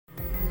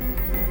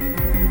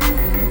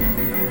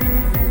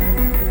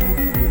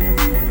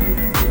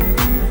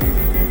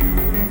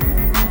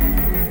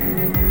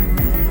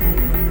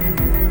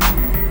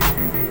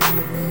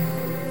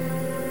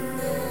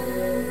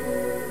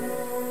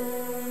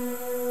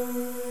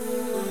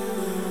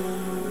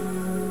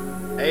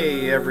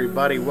Hey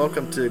everybody,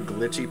 welcome to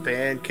Glitchy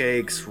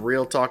Pancakes,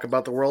 real talk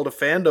about the world of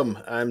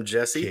fandom. I'm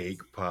Jesse.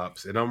 Cake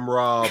Pops, and I'm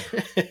Rob.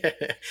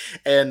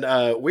 And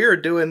we are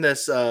doing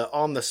this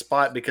on the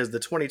spot because the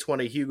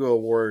 2020 Hugo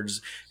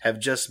Awards have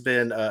just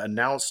been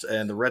announced,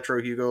 and the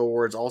Retro Hugo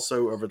Awards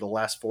also over the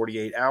last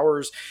 48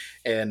 hours.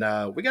 And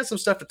we got some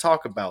stuff to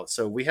talk about.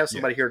 So we have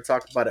somebody here to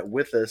talk about it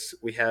with us.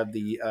 We have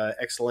the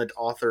excellent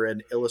author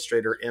and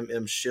illustrator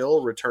M.M.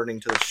 Schill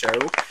returning to the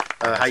show.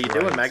 How you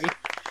doing, Maggie?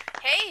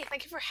 Hey,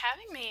 thank you for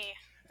having me.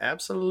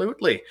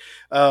 Absolutely.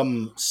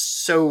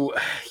 So,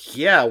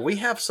 yeah, we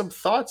have some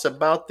thoughts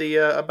about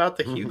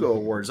the Hugo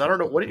Awards. I don't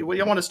know what do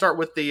you want to start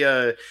with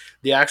the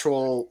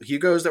actual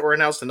Hugos that were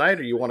announced tonight,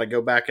 or you want to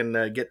go back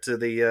and get to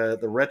the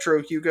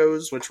retro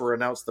Hugos, which were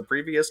announced the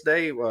previous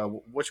day?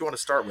 What you want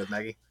to start with,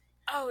 Maggie?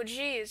 Oh,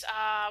 geez.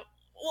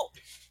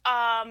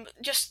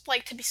 Just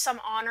like to be some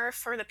honor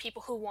for the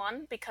people who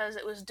won because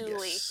it was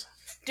duly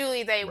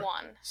they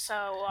won.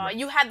 So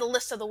you had the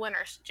list of the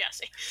winners,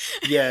 Jesse.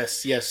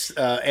 Yes,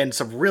 and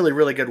some really,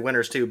 really good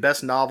winners too.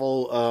 Best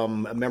novel,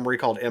 A Memory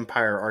Called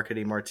Empire,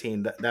 Arkady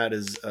Martine. That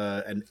is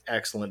an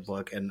excellent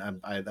book, and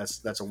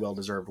that's a well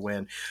deserved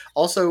win.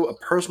 Also, a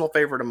personal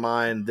favorite of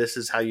mine. This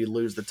Is How You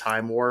Lose the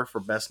Time War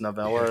for best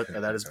novella.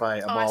 That is by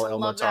Amal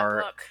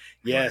El-Mohtar.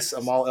 Yes,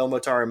 Amal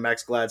El-Mohtar and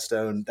Max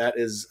Gladstone. That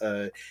is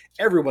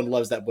everyone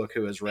loves that book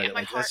who has read it.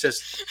 Like that's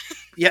just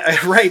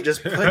right.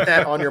 Just put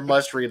that on your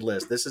must read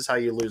list. This Is How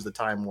You Lose the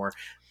Time War.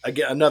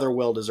 Again, another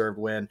well deserved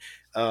win.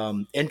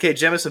 N.K.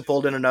 Jemisin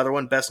pulled in another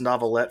one, best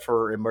novelette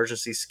for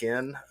Emergency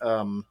Skin.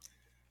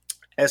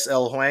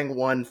 S.L. Huang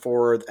won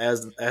for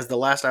as the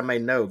Last I May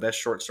Know, best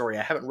short story.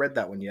 I haven't read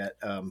that one yet,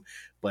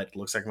 but it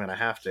looks like I'm going to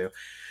have to.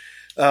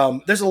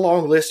 There's a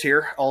long list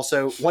here.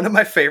 Also, one of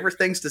my favorite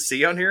things to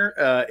see on here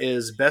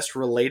is best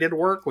related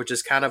work, which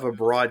is kind of a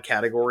broad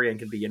category and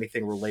can be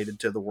anything related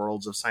to the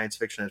worlds of science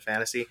fiction and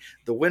fantasy.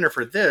 The winner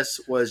for this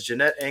was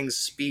Jeanette Ng's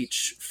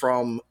speech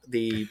from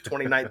the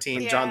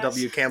 2019 John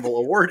W. Campbell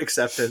Award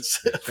acceptance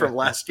from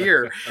last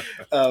year.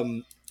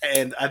 And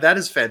that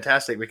is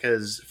fantastic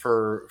because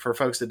for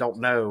folks that don't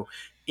know,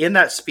 in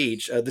that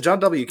speech, the John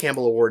W.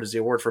 Campbell Award is the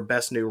award for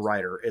Best New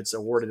Writer. It's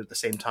awarded at the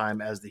same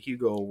time as the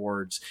Hugo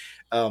Awards.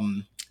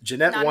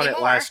 Jeanette won it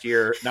last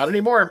year. Not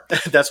anymore.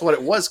 That's what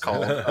it was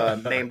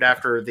called, named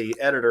after the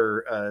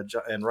editor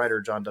and writer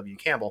John W.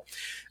 Campbell.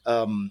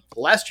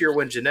 Last year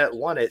when Jeanette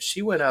won it,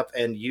 she went up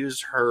and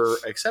used her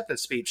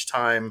acceptance speech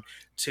time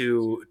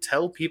to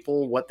tell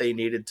people what they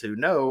needed to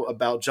know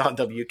about John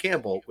W.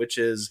 Campbell, which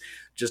is,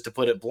 just to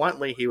put it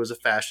bluntly, he was a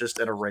fascist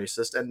and a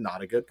racist and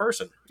not a good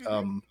person.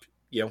 Mm-hmm.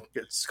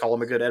 Call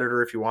him a good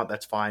editor if you want,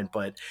 that's fine,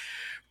 but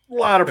a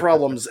lot of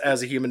problems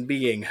as a human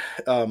being.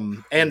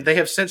 And they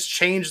have since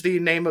changed the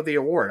name of the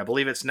award. I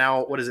believe it's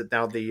now, what is it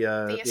now? The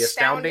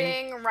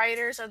Astounding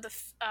Writers of the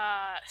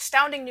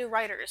Astounding New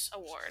Writers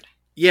Award.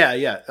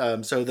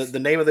 Yeah. So the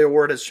name of the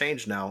award has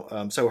changed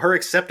now. So her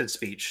acceptance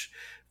speech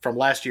from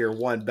last year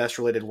won Best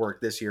Related Work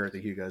this year at the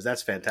Hugos.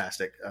 That's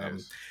fantastic.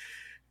 Yes.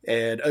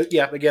 And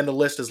again, the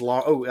list is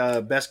long.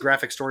 Best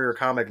graphic story or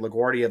comic,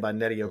 LaGuardia by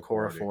Nnedi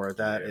Okorafor.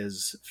 That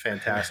is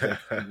fantastic.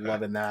 I'm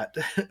loving that.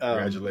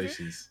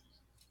 Congratulations.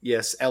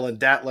 Yes, Ellen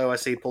Datlow, I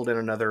see, pulled in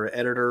another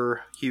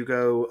editor,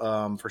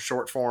 Hugo, for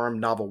short form.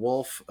 Novel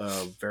Wolf,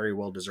 very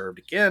well deserved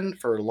again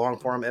for long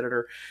form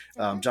editor.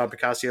 John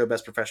Picasso,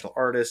 best professional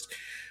artist.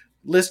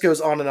 List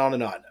goes on and on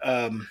and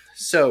on.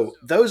 So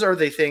those are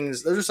the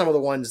things. Those are some of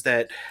the ones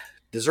that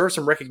deserve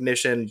some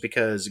recognition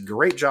because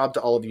great job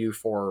to all of you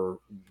for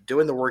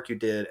doing the work you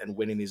did and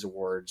winning these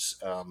awards.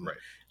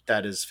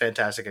 That is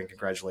fantastic, and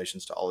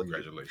congratulations to all of you.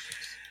 Congratulations.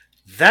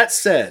 That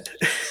said,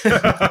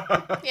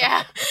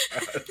 yeah,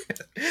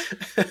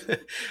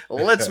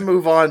 let's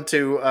move on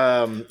to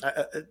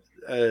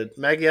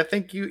Maggie. I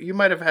think you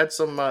might have had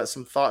some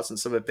thoughts and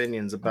some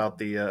opinions about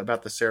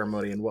the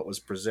ceremony and what was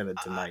presented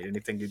tonight.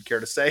 Anything you'd care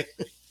to say?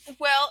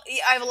 Well,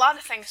 I have a lot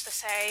of things to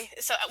say,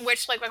 so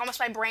which like almost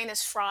my brain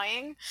is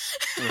frying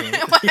when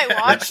I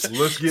watched.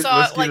 Let's get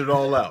it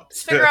all out.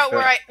 Let's figure out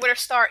where to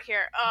start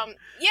here.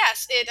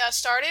 Yes, it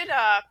started.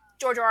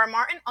 George R. R.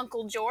 Martin,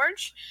 Uncle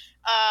George,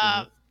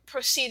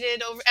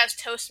 proceeded over as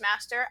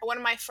Toastmaster. One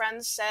of my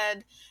friends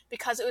said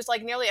because it was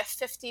like nearly a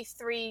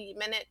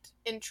 53-minute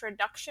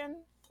introduction,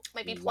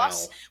 maybe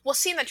plus. Wow. We'll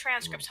see in the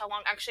transcripts how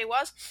long it actually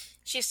was.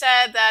 She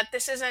said that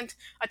this isn't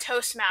a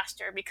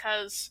Toastmaster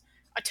because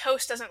a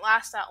toast doesn't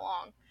last that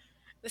long.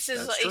 This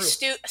is a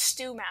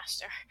stew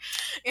master,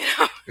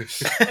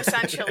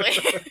 essentially.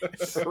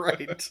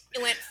 Right.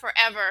 It went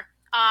forever.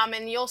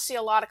 And you'll see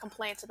a lot of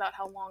complaints about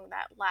how long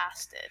that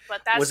lasted.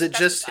 But that's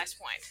besides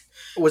point.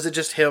 Was it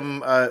just him?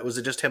 Was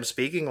it just him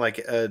speaking,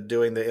 like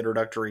doing the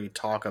introductory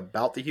talk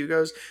about the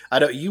Hugos? I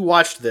know you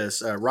watched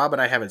this. Rob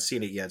and I haven't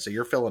seen it yet, so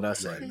you're filling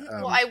us in.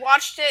 Well, I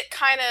watched it,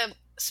 kind of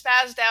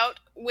spazzed out,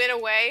 went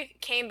away,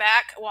 came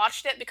back,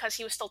 watched it because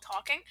he was still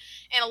talking,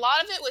 and a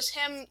lot of it was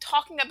him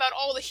talking about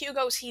all the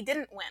Hugos he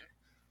didn't win.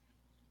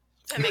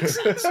 That makes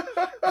sense.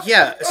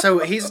 Yeah, so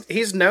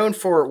he's known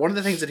for one of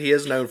the things that he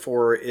is known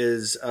for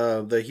is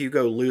the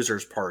Hugo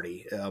Losers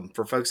Party.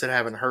 For folks that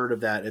haven't heard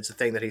of that, it's a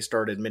thing that he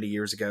started many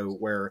years ago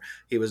where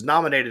he was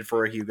nominated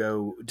for a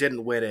Hugo,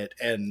 didn't win it,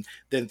 and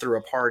then threw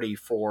a party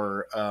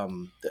for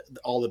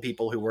all the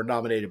people who were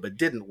nominated but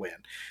didn't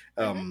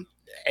win.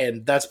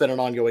 And that's been an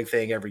ongoing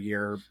thing every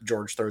year.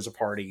 George throws a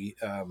party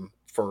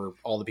for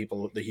all the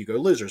people, the Hugo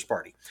Losers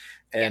Party,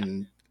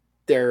 and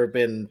there have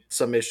been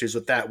some issues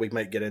with that we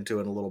might get into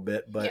in a little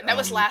bit, but that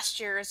was last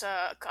year's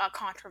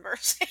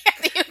controversy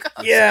at the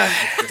Hugos.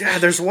 Yeah,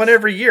 there's one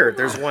every year.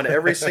 There's one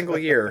every single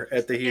year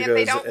at the Hugos. And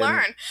they don't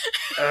learn.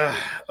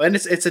 And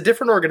it's a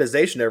different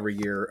organization every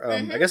year.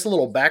 I guess a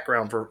little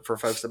background for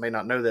folks that may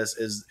not know this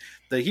is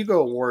the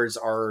Hugo Awards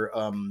are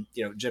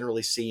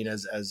generally seen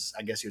as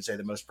I guess you would say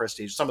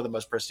some of the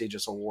most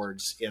prestigious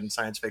awards in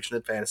science fiction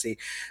and fantasy.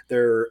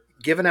 They're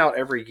given out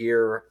every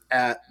year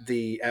at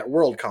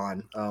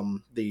Worldcon,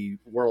 the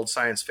World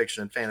Science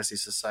Fiction and Fantasy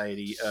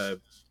Society.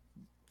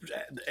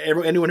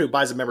 Anyone who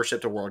buys a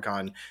membership to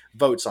Worldcon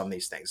votes on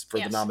these things for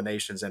the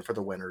nominations and for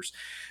the winners.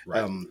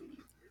 Right.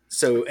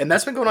 And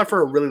that's been going on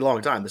for a really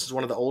long time. This is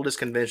one of the oldest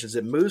conventions.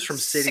 It moves from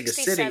city to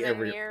city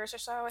every years or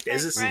so. I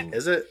think,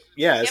 Is it?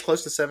 Yeah, it's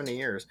close to 70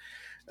 years.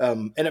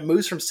 And it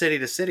moves from city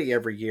to city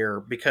every year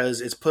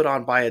because it's put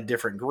on by a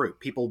different group.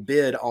 People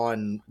bid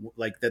on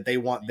that they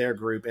want their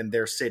group in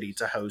their city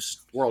to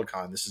host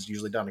Worldcon. This is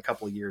usually done a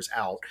couple of years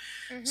out.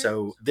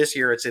 So this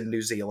year it's in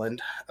New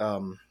Zealand,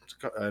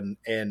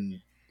 and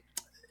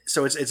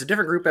so it's a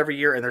different group every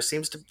year, and there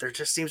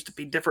just seems to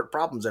be different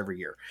problems every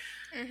year.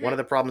 One of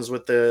the problems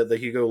with the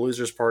Hugo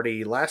Losers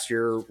Party last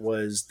year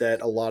was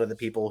that a lot of the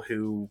people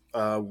who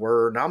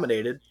were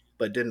nominated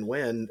but didn't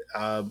win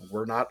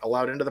were not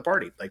allowed into the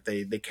party. Like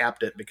they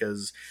capped it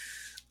because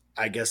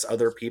I guess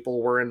other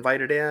people were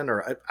invited in,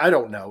 or I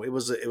don't know. It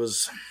was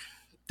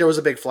there was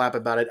a big flap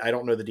about it. I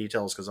don't know the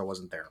details because I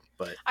wasn't there,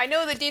 but I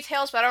know the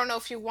details, but I don't know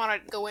if you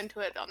want to go into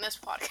it on this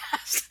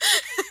podcast.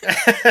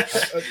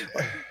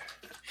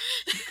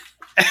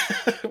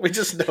 We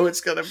just know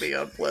it's going to be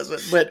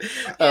unpleasant, but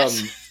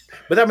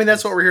but I mean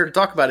that's what we're here to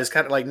talk about is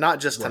kind of like not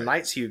just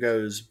tonight's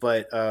Hugos,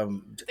 but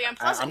the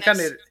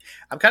unpleasantness.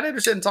 I'm kind of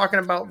interested in talking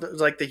about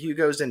like the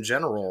Hugos in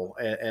general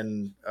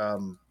and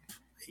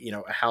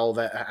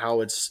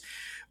how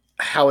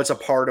it's a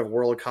part of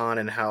Worldcon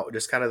and how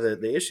just kind of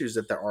the issues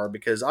that there are,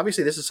 because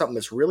obviously this is something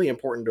that's really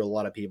important to a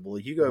lot of people.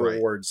 The Hugo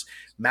Awards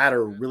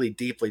matter really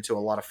deeply to a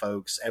lot of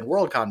folks, and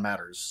Worldcon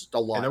matters a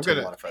lot to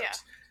a lot of folks. Yeah.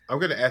 I'm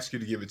going to ask you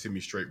to give it to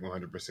me straight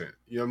 100%.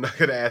 I'm not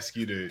going to ask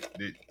you to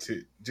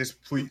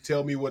just please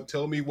tell me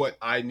what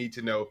I need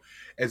to know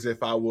as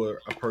if I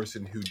were a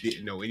person who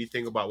didn't know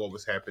anything about what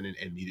was happening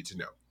and needed to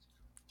know.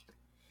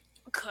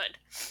 Good.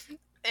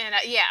 And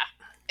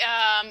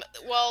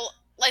well,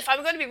 if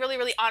I'm going to be really,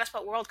 really honest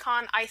about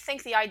Worldcon, I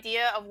think the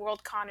idea of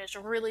Worldcon is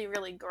really,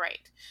 really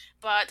great.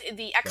 But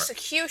the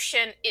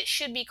execution, it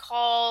should be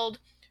called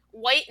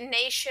White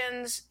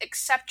Nations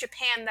Except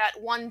Japan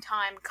That One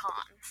Time Con.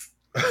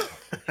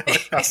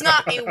 It's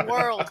not a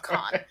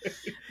Worldcon,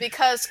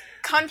 because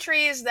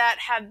countries that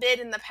have bid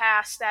in the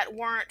past that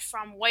weren't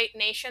from white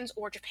nations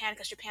or Japan,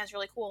 because Japan's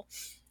really cool,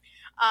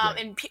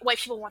 and white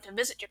people want to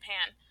visit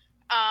Japan,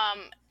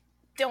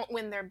 don't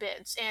win their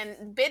bids.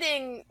 And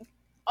bidding,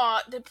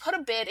 to put a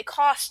bid, it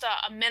costs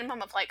a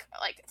minimum of like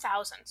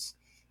thousands.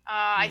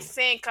 I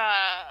think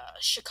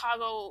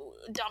Chicago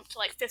dumped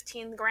like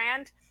 15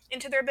 grand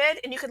into their bid,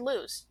 and you could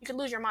lose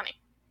your money.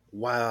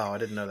 Wow, I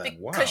didn't know that.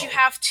 Because you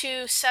have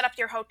to set up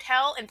your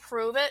hotel and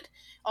prove it,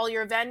 all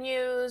your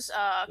venues,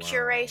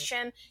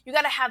 curation. You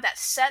got to have that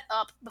set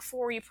up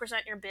before you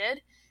present your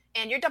bid,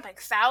 and you're dumping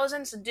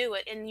thousands to do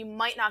it, and you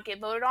might not get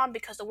voted on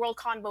because the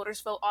Worldcon voters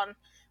vote on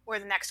where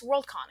the next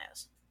Worldcon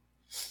is.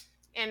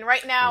 And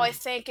right now, I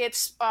think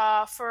it's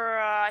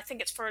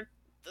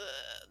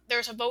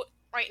there's a vote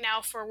right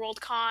now for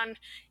Worldcon.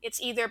 It's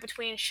either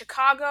between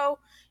Chicago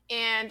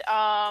and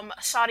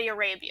Saudi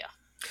Arabia.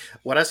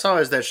 What I saw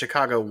is that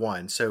Chicago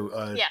won. So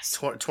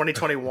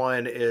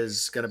 2021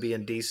 is going to be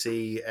in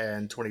DC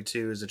and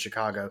 22 is in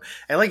Chicago.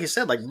 And like you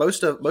said, like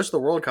most of the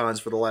Worldcons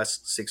for the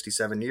last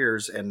 67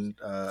 years and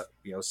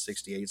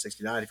 68,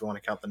 69 if you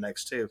want to count the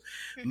next two.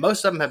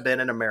 Most of them have been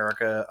in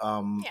America.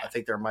 I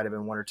think there might have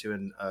been one or two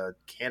in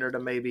Canada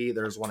maybe.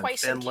 There's one in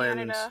Finland.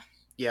 Canada.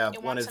 Yeah,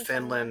 one in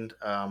Finland.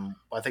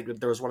 I think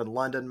there was one in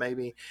London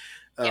maybe.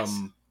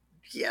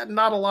 Yeah,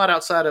 not a lot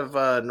outside of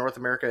North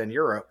America and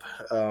Europe.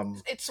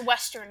 It's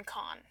Western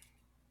Con.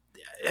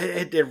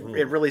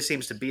 It really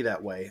seems to be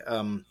that way.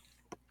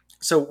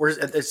 So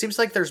it seems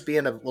like there's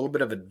being a little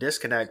bit of a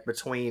disconnect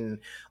between,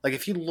 like,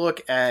 if you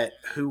look at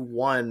who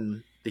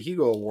won the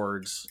Hugo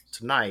Awards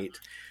tonight,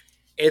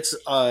 it's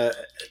a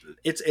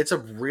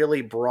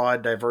really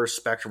broad, diverse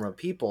spectrum of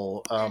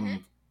people.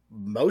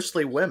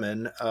 Mostly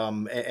women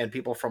and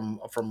people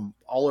from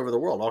all over the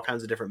world, all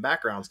kinds of different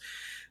backgrounds.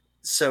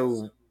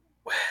 So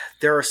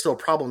there are still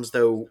problems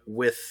though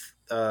with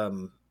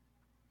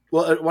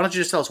Well, why don't you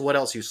just tell us what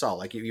else you saw?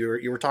 Like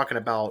you were talking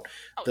about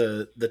Oh,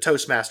 the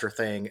Toastmaster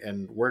thing,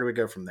 and where do we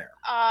go from there?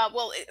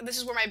 well, this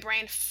is where my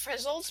brain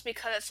frizzles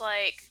because it's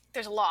like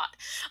there's a lot.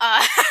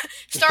 Uh,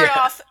 start Yeah.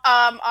 off,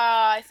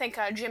 I think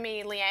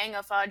Jimmy Liang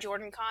of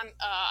Jordan Con.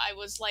 I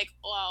was like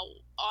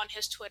on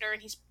his Twitter,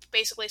 and he's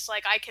basically it's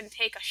like I can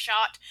take a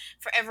shot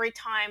for every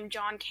time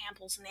John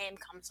Campbell's name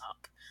comes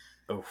up.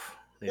 Oh,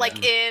 yeah.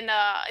 Like in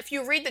if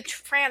you read the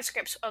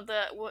transcripts of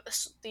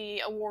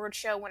the award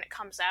show when it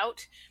comes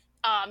out,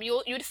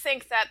 you'd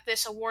think that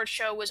this award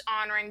show was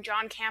honoring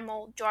John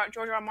Campbell, George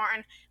R. R.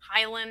 Martin,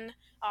 Hyland,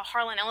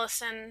 Harlan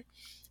Ellison,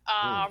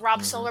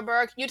 Rob Mm-hmm.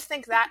 Silverberg. You'd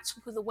think that's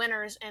who the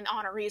winners and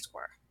honorees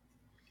were.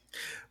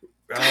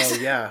 Oh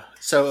yeah.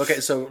 So okay.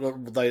 So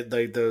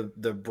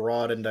the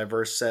broad and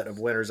diverse set of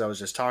winners I was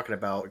just talking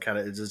about kind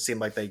of it seemed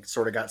like they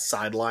sort of got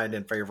sidelined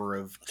in favor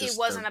of It just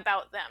wasn't the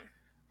about them.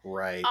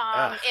 right.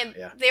 And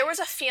Yeah. there was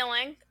a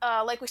feeling,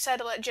 like we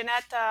said,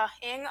 Jeanette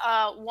Ng,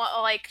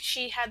 like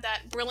she had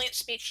that brilliant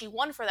speech. She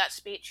won for that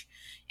speech,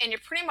 and you're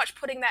pretty much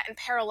putting that in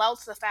parallel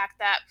to the fact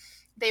that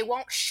they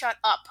won't shut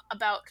up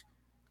about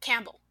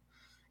Campbell.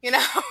 You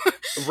know,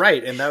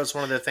 Right, and that was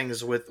one of the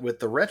things with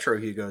the retro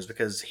Hugos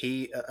because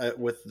he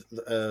with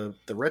the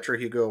retro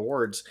Hugo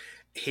awards,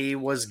 he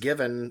was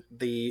given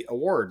the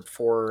award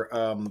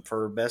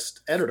for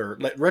best editor.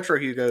 Like retro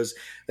Hugos,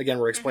 again,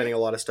 we're hmm explaining a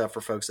lot of stuff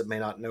for folks that may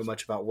not know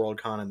much about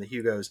Worldcon and the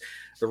Hugos.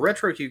 The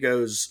retro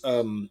Hugos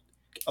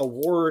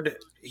award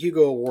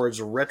Hugo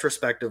awards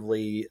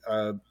retrospectively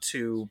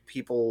to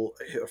people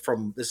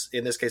from this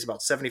in this case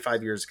about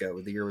 75 years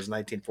ago. The year was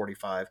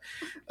 1945.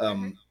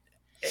 hmm Um,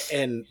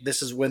 and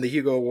this is when the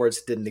Hugo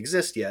Awards didn't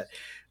exist yet.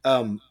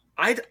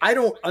 I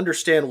don't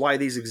understand why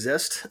these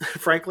exist.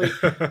 Frankly,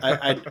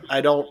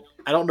 I don't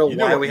know You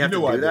know why what? we You have know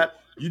to why do they. that.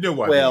 You know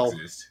why they Well,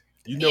 exist.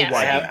 You know Yes.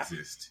 I why they have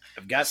exist.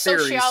 I've got The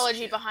theories.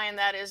 sociology behind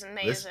that is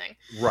Let's amazing.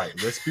 right.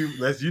 Let's.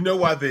 You know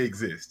why they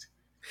exist.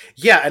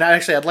 Yeah, and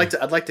I'd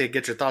like to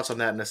get your thoughts on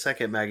that in a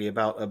second, Maggie,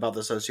 about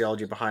the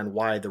sociology behind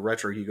why the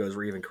retro Hugos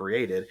were even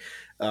created.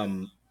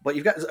 But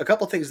you've got a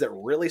couple things that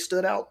really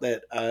stood out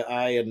that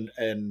I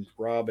and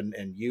Rob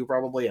and you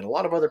probably and a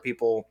lot of other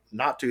people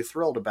not too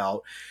thrilled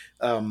about.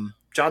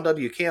 John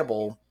W.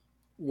 Campbell hmm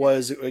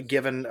was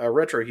given a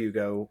retro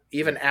Hugo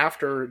even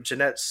after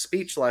Jeanette's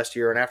speech last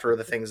year and after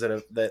the things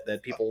that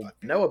people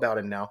know about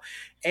him now,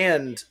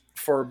 and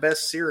for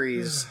best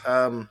series.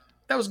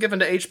 That was given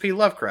to H.P.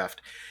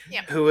 Lovecraft,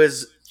 Yep, who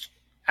is,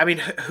 I mean,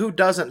 who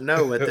doesn't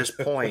know at this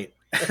point,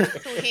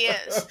 who he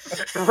is.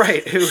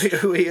 right?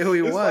 Who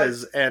he It's like,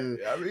 was, and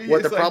I mean,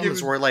 what the it's like problems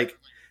giving. were. Like,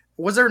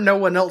 was there no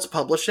one else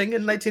publishing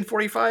in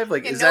 1945?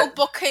 Like, And is no that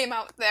book came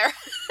out there.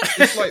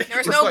 It's like There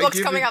was it's no like books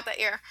giving. coming out that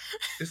year.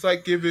 It's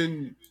like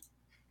giving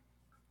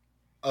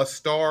a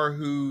star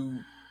who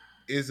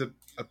is a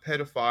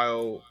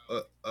pedophile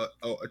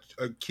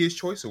a Kids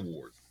Choice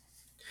Award.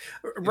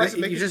 It right? doesn't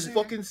make You any just Mhm.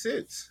 fucking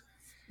sense.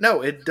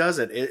 no, it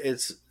doesn't.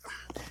 It's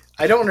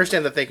I don't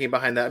understand the thinking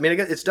behind that. I mean,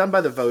 it's done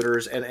by the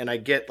voters, and I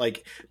get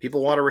like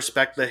people want to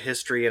respect the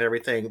history and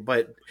everything,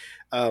 but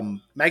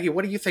Maggie,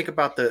 what do you think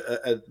about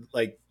the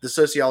like the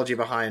sociology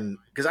behind?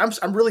 Because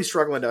I'm really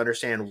struggling to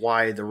understand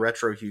why the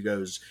retro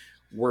Hugos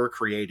were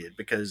created.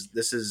 Because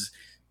this is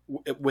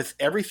with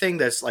everything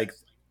that's like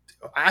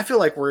I feel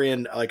like we're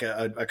in like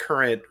a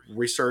current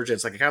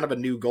resurgence, like a kind of a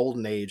new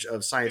golden age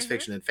of science hmm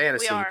fiction and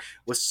We fantasy are.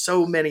 with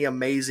so many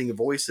amazing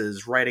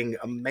voices writing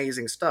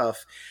amazing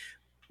stuff.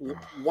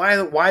 Why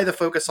the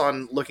focus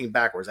on looking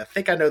backwards? I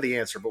think I know the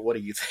answer, but what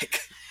do you think?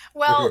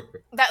 Well,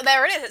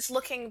 there it is. It's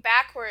looking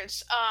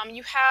backwards.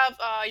 You have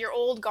your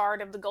old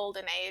guard of the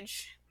golden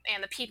age,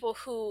 and the people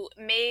who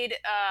made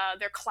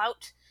their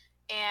clout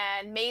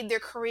and made their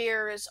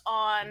careers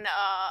on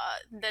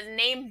the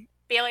name,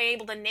 being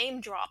able to name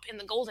drop in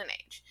the golden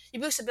age.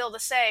 You used to be able to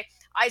say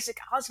Isaac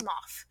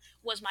Asimov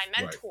was my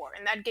Right, mentor,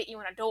 and that'd get you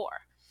in a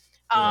door.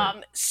 right.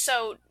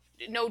 So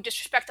no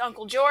disrespect to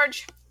Uncle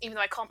George, even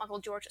though I call him Uncle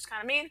George, it's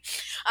kind of mean.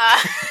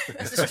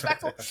 That's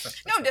disrespectful.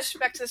 No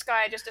disrespect to this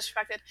guy, I just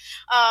disrespected.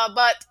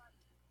 But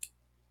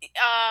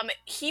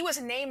he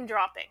was name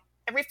dropping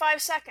every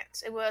 5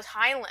 seconds. It was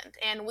Highland,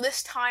 and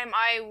this time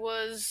I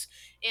was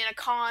in a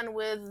con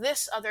with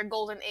this other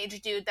golden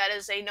age dude that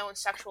is a known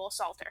sexual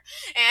assaulter,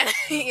 and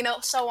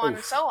so on and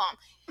Oof. so on.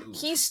 Oof,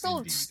 He's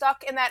still indeed.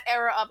 stuck in that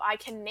era of I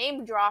can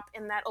name drop,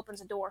 and that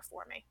opens a door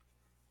for me.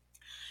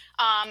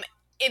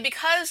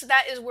 Because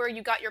that is where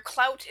you got your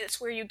clout, it's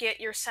where you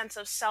get your sense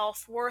of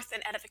self-worth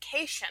and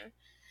edification.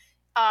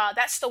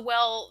 That's the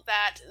well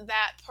that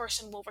that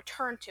person will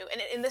return to,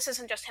 and this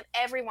isn't just him.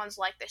 Everyone's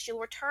like this. You'll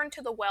return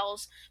to the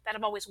wells that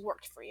have always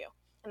worked for you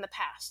in the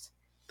past.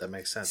 That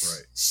makes sense.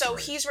 Right, So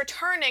right. he's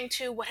returning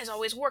to what has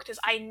always worked: is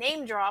I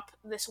name drop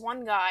this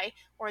one guy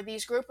or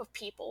these group of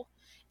people,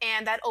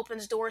 and that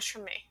opens doors for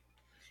me.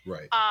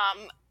 Right.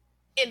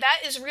 And that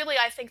is really,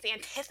 I think, the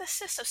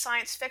antithesis of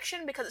science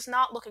fiction because it's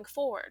not looking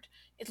forward;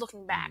 it's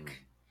looking Mm.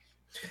 back.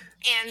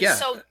 And Yeah,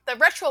 so the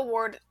retro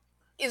award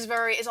is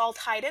all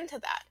tied into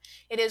that.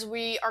 It is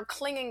we are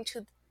clinging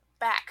to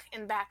back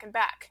and back and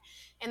back,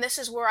 and this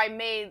is where I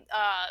made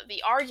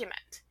the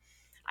argument.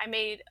 I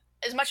made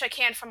as much as I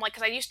can from like,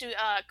 because I used to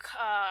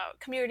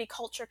community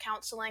culture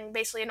counseling,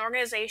 basically an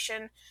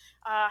organization,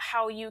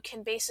 how you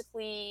can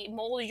basically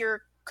mold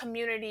your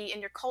community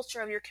and your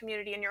culture of your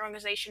community and your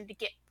organization to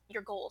get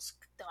your goals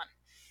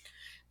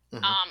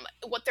done.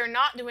 What they're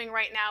not doing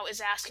right now is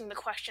asking the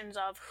questions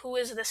of who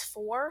is this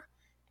for,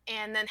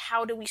 and then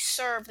how do we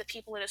serve the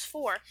people it is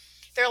for.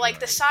 They're like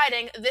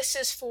deciding this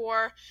is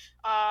for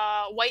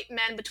white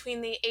men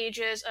between the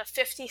ages of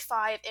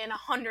 55 and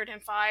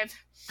 105,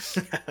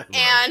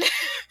 and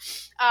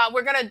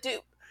we're gonna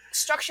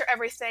structure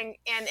everything,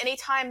 and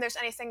anytime there's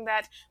anything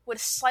that would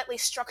slightly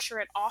structure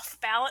it off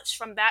balance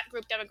from that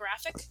group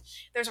demographic,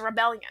 there's a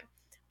rebellion.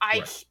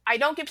 I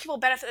don't give people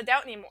benefit of the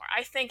doubt anymore.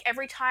 I think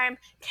every time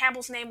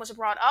Campbell's name was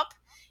brought up,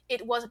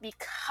 it was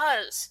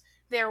because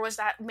there was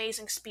that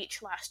amazing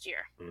speech last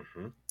year.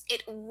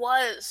 It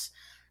was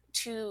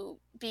to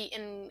be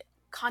in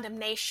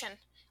condemnation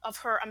of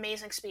her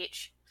amazing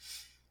speech.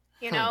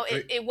 You know,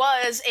 it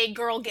was a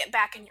girl get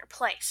back in your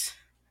place.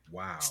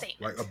 Wow.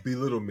 Statement. Like a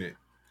belittlement.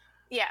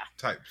 Yeah.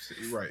 Types.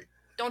 Right.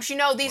 Don't you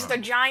know these are the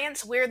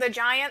giants? We're the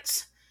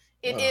giants.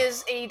 It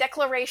is a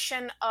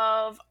declaration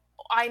of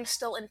I'm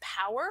still in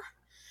power,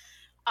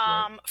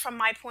 from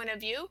my point of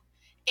view.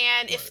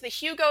 And if the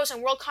Hugos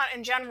and Worldcon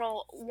in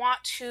general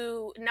want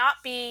to not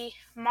be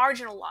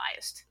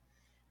marginalized,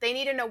 they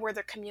need to know where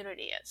their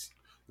community is.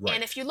 Right.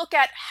 And if you look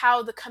at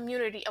how the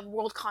community of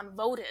Worldcon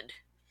voted,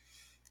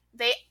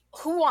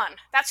 who won?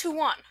 That's who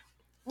won.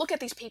 Look at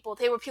these people.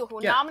 They were people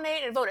who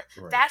nominated and voted.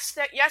 Right.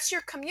 That's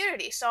your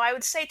community. So I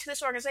would say to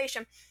this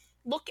organization,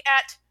 look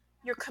at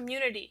your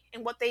community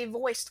and what they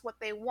voiced, what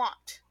they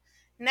want.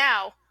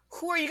 Now,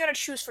 who are you going to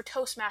choose for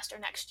Toastmaster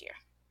next year?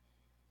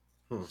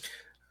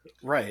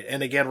 Right.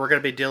 And again, we're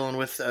going to be dealing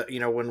with, when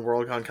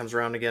Worldcon comes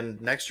around again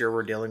next year,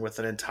 we're dealing with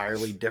an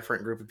entirely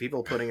different group of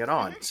people putting it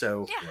on.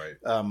 So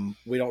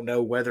we don't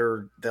know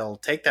whether they'll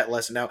take that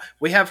lesson. Now,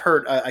 we have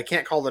heard, I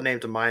can't call the name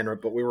to mind,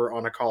 but we were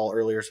on a call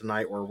earlier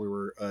tonight where we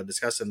were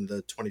discussing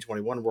the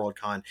 2021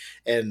 Worldcon.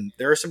 And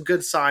there are some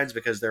good signs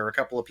because there are a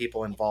couple of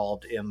people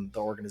involved in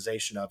the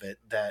organization of it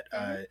that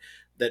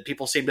that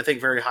people seem to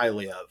think very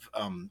highly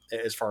of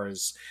as far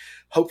as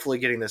hopefully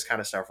getting this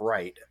kind of stuff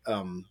right.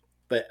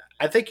 But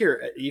I think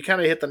you kind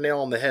of hit the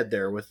nail on the head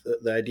there with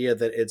the idea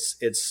that it's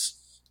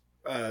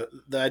the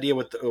idea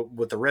with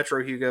the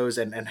retro Hugos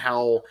and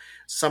how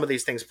some of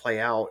these things play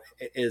out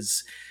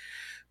is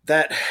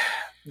that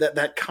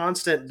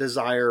constant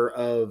desire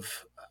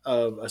of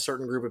a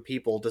certain group of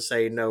people to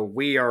say, no,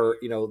 we are,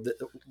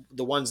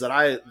 the ones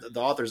that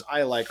the authors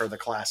I like are the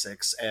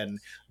classics, and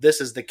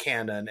this is the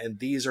canon, and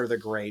these are the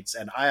greats,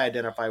 and I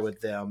identify with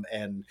them,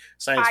 and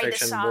science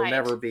fiction will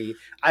never be,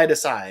 I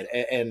decide,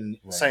 and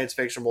science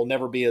fiction will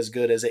never be as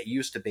good as it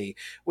used to be,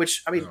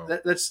 which, I mean,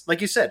 that's,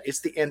 like you said,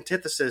 it's the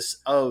antithesis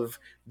of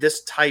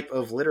this type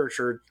of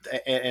literature,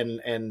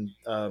 and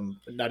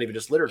not even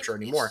just literature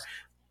anymore.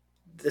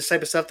 This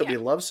type of stuff that we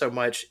love so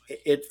much,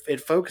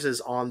 it focuses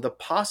on the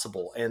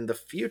possible and the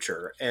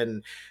future,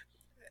 and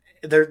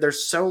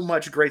there's so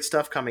much great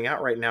stuff coming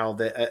out right now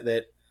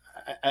that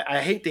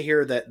I hate to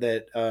hear that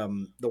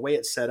the way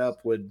it's set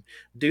up would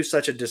do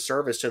such a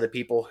disservice to the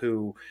people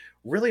who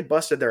really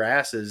busted their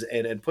asses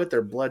and put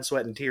their blood,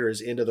 sweat, and tears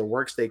into the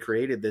works they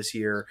created this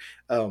year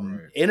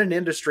in an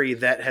industry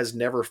that has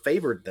never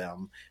favored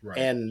them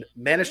and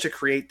managed to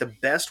create the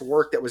best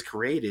work that was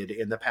created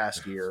in the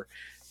past year.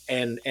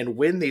 And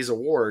win these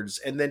awards,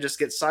 and then just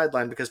get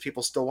sidelined because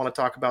people still want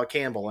to talk about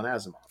Campbell and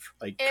Asimov.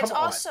 Like, come on. It's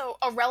also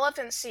a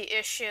relevancy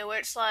issue.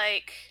 It's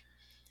like,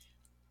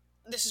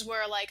 this is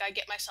where like I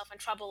get myself in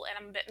trouble, and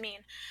I'm a bit mean.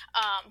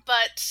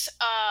 But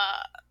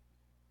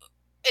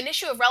an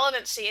issue of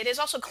relevancy. It is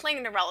also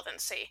clinging to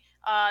relevancy.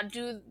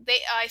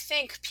 I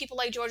think people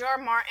like George R. R.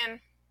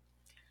 Martin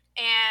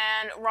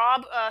and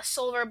Rob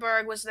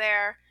Silverberg was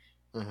there.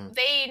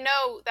 They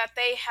know that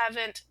they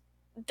haven't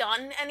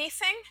done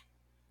anything.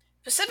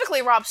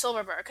 Specifically Rob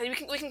Silverberg, because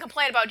we can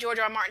complain about George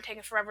R. R. Martin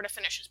taking forever to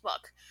finish his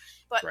book.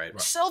 But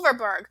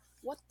Silverberg,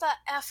 what the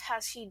F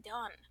has he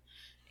done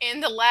in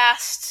the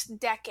last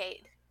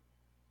decade?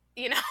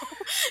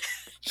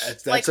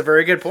 That's a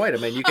very good point. I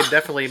mean, you can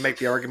definitely make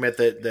the argument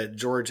that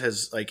George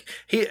has, like,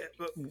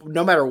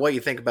 no matter what you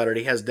think about it,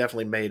 he has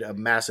definitely made a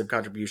massive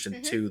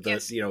contribution to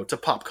the to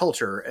pop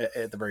culture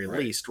at the very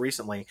least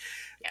recently.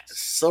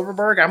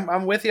 Silverberg,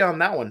 I'm with you on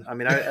that one. I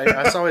mean,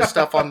 I saw his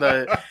stuff on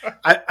the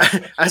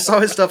I saw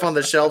his stuff on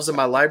the shelves in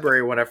my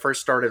library when I first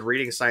started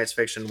reading science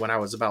fiction when I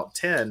was about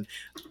 10.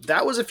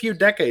 That was a few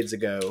decades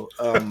ago.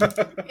 I'm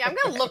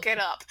gonna look it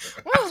up.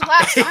 When was the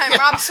last time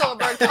Rob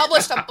Silverberg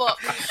published a book?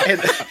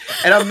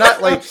 And I'm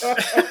not like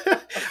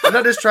I'm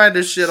not just trying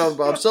to shit on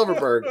Bob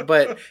Silverberg,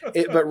 but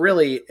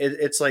really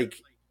it's like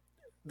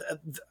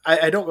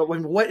I don't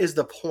know. What is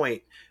the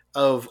point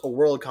of a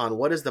Worldcon?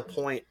 What is the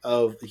point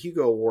of the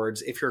Hugo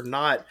Awards if you're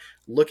not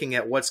looking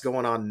at what's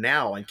going on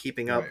now and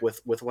keeping up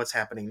with what's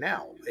happening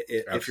now?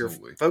 If your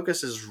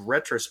focus is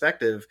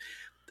retrospective,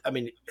 I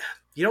mean,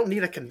 you don't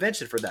need a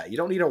convention for that. You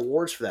don't need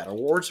awards for that.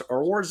 Awards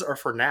are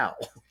for now.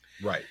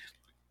 Right.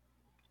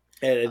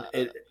 And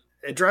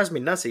it drives me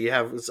nuts that you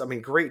have, I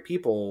mean, great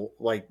people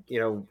like,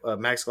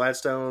 Max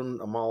Gladstone,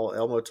 Amal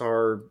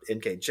Elmotar,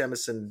 N.K.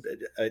 Jemisin,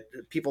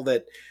 people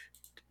that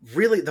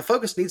really the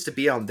focus needs to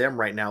be on them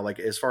right now. Like,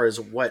 as far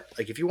as what,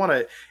 like, if you want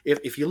to,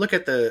 if you look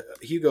at the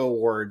Hugo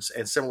Awards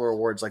and similar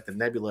awards like the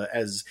Nebula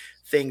as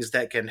things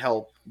that can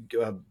help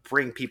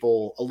bring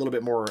people a little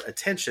bit more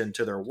attention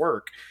to their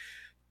work,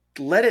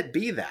 let it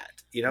be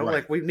that, Right.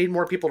 like, we need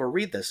more people to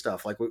read this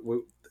stuff. Like,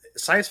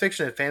 science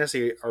fiction and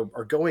fantasy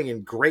are going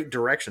in great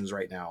directions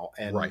right now,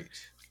 and Right.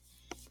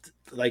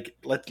 like,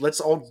 let's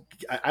all,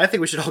 I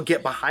think we should all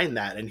get behind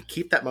that and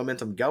keep that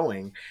momentum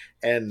going.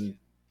 And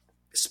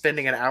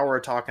spending an hour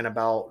talking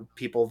about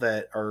people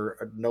that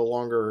are no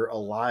longer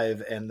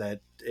alive and that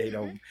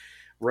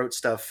wrote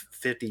stuff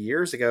 50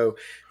 years ago,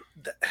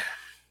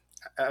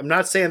 I'm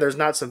not saying there's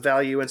not some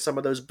value in some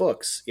of those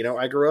books.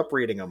 I grew up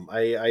reading them.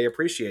 I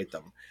appreciate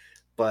them,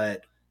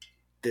 but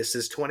this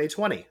is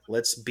 2020.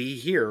 Let's be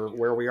here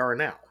where we are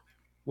now.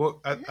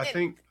 Well, I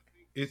think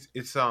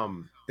it's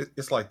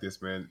like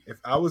this, man. If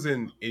I was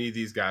in any of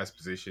these guys'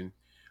 position,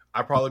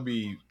 I'd probably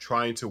be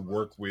trying to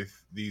work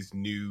with these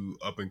new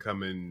up and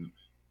coming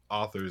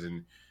authors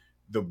and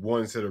the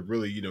ones that are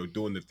really,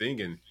 doing the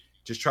thing, and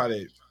just try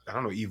to, I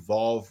don't know,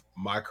 evolve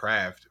my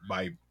craft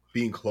by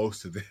being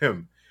close to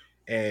them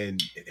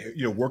and,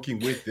 working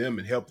with them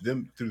and help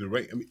them through the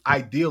right. I mean,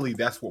 ideally,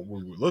 that's what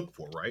we would look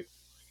for, right?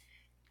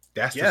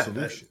 That's the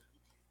solution.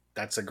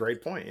 That's a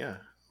great point. Yeah.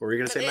 What were you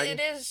going to say, Megan?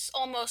 It is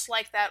almost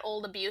like that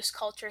old abuse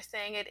culture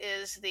thing. It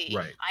is the,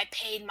 right. I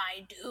paid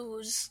my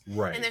dues.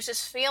 Right. And there's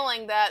this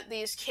feeling that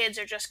these kids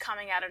are just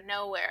coming out of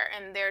nowhere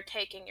and they're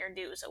taking your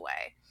dues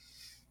away.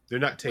 They're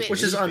not taking,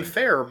 which is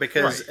unfair,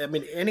 because right. I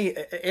mean,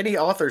 any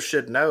author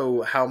should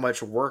know how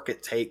much work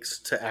it takes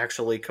to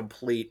actually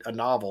complete a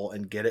novel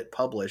and get it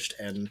published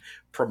and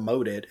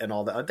promote it and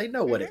all that. They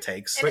know what it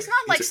takes. And it's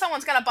not like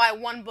someone's gonna buy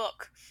one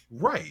book.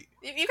 Right.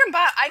 You can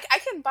buy. I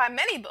can buy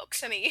many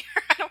books in a year.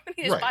 I don't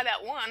need to just buy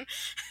that one.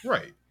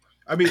 Right.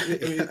 I mean,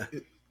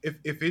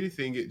 if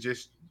anything, it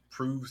just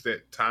proves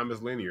that time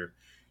is linear.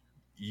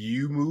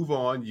 You move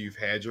on. You've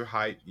had your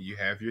height. You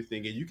have your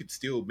thing, and you could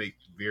still make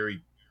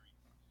very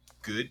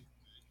good,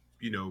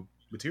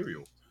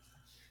 material.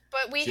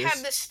 But we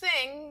have this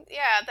thing,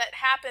 that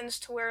happens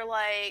to where,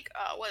 like,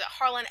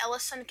 Harlan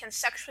Ellison can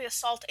sexually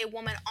assault a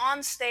woman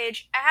on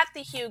stage at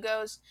the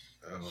Hugos.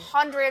 Oh.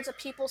 Hundreds of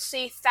people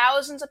see,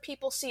 thousands of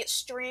people see it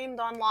streamed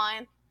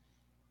online,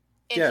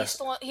 and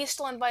he's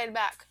still invited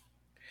back.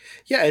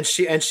 Yeah, and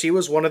she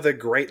was one of the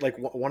great, like,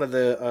 one of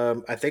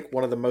the I think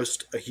one of the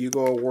most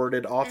Hugo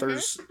awarded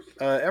authors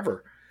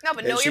ever. No,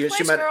 but know your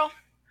place, girl.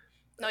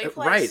 Know your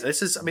place. Right.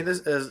 This is. I mean, this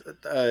is.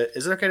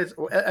 Is it okay?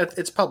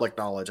 It's public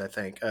knowledge. I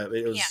think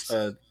it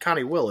was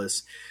Connie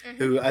Willis,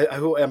 who,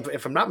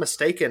 if I'm not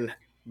mistaken,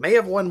 may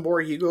have won more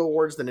Hugo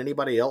awards than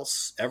anybody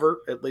else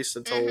ever, at least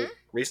until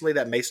recently.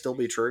 That may still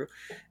be true.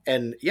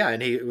 And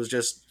and he was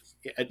just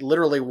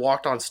literally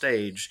walked on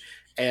stage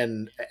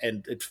and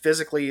it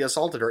physically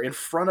assaulted her in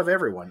front of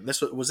everyone.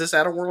 Was this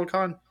at a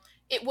Worldcon?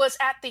 It was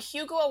at the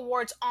Hugo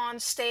Awards on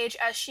stage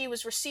as she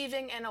was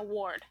receiving an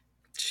award.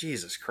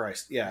 Jesus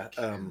Christ! Yeah.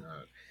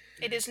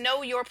 It is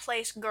know your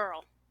place,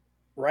 girl.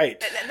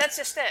 Right. That's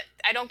just it.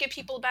 I don't give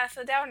people the benefit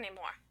of the doubt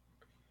anymore.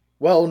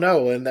 Well,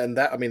 no, and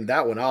that, I mean,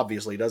 that one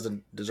obviously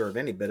doesn't deserve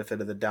any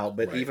benefit of the doubt.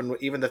 But right.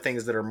 even the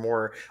things that are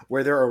more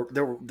where there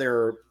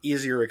are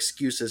easier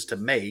excuses to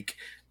make,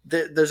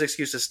 those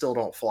excuses still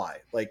don't fly.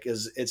 Like,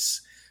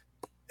 it's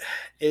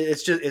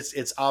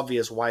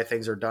obvious why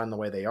things are done the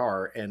way they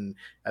are, and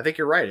I think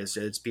you're right.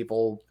 It's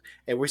people,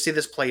 and we see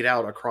this played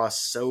out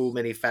across so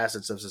many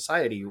facets of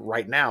society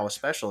right now,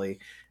 especially,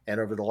 and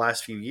over the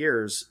last few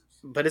years.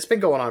 But it's been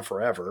going on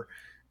forever.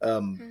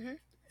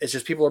 It's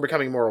just people are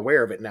becoming more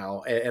aware of it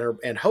now,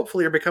 and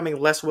hopefully are becoming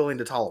less willing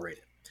to tolerate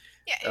it.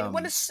 Yeah, and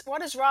what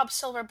is Rob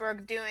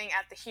Silverberg doing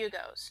at the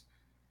Hugos?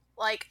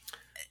 Like,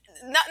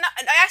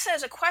 I asked that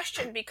as a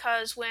question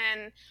because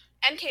when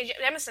N.K.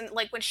 Jemisin,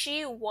 like, when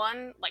she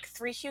won like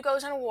 3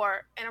 Hugos in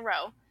a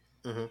row,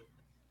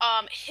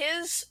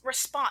 his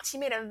response, he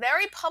made a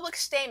very public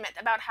statement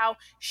about how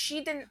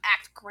she didn't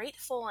act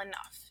grateful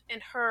enough in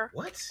her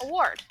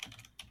award.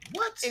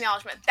 What?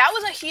 Acknowledgement. That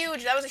was a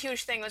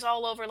huge thing. It was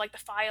all over, like, the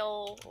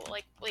file,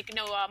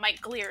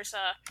 Mike Glear's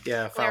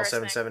File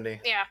 770. Thing.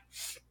 Yeah.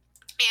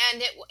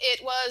 And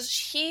it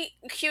was, he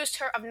accused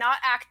her of not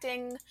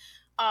acting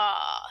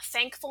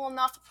thankful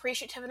enough,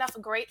 appreciative enough,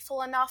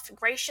 grateful enough,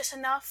 gracious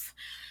enough.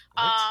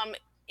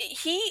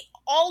 He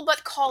all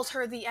but called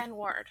her the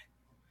N-word.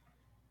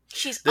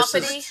 She's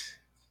uppity.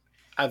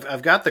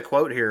 I've got the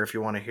quote here if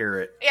you want to hear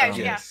it.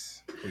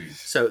 Yes, please.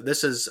 So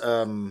this is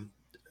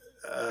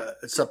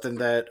something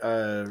that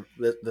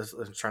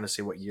I'm trying to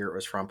see what year it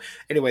was from.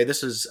 Anyway,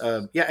 this is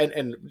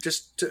and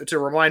just to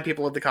remind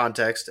people of the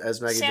context,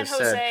 as Megan just said,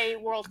 San Jose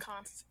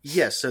Worldcon.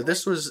 Yes, so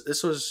this was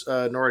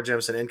Nora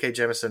Jemisin, N.K.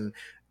 Jemisin,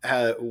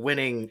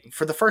 winning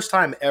for the first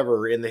time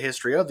ever in the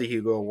history of the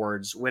Hugo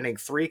Awards, winning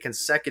 3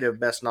 consecutive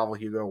Best Novel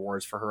Hugo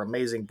Awards for her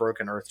amazing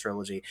Broken Earth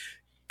trilogy.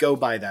 Go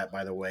buy that,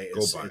 by the way.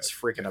 It's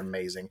freaking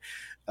amazing.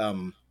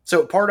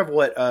 So part of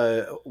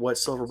what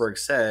Silverberg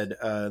said,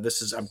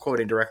 this is I'm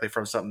quoting directly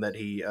from something that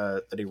he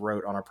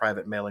wrote on a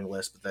private mailing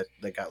list, but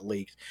that got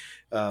leaked.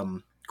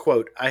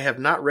 Quote: I have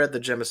not read the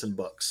Jemison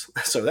books,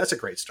 so that's a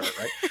great start,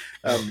 right?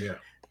 Oh yeah.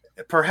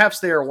 Perhaps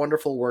they are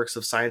wonderful works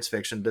of science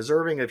fiction,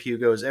 deserving of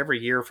Hugo's every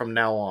year from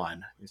now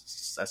on.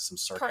 That's some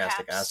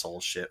sarcastic Perhaps. asshole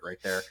shit right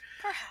there.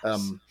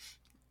 Perhaps.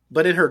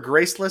 But in her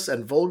graceless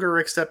and vulgar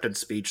acceptance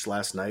speech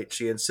last night,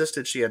 she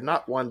insisted she had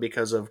not won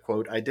because of,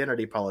 quote,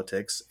 identity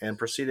politics, and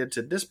proceeded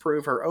to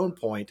disprove her own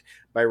point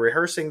by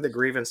rehearsing the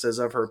grievances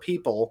of her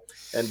people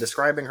and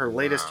describing her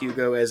latest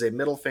Hugo as a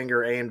middle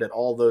finger aimed at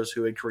all those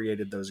who had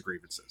created those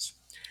grievances.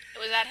 It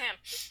was at him.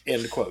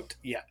 End quote.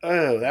 Yeah.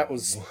 Oh, that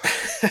was...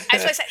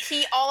 As I said,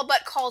 he all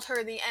but called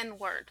her the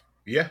N-word.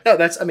 Yeah. No,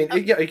 that's... I mean,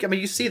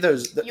 you see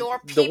those... Your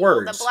people, the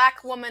words. the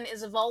black woman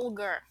is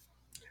vulgar.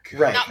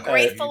 Right. Not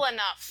grateful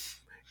enough.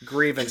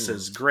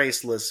 Grievances,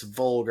 graceless,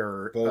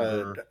 vulgar,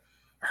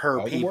 her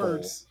all people.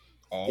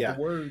 The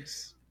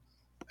words.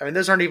 I mean,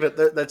 those aren't even.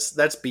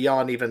 That's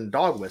beyond even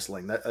dog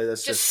whistling. That's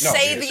just just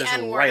say it's the just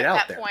N-word right at out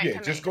that there. point.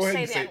 Yeah, just go ahead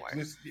and say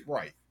just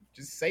right.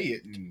 Just say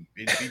it and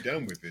be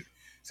done with it.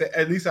 So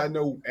at least I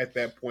know at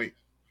that point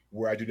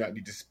where I do not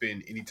need to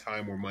spend any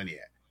time or money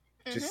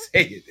at. Just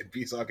say it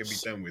and so I can be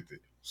done with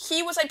it.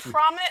 He was a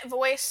prominent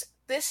voice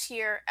this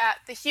year at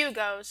the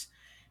Hugos,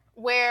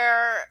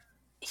 where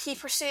he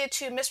proceeded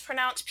to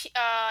mispronounce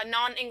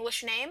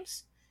non-English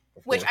names,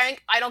 which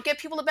I don't give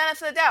people the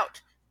benefit of the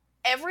doubt.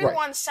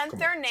 Everyone sent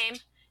their name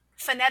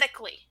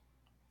phonetically.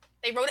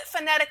 They wrote it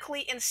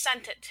phonetically and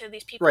sent it to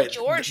these people. Right.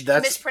 George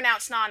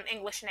mispronounced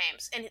non-English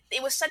names, and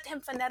it was sent to him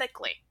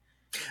phonetically.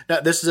 Now,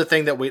 this is a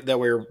thing that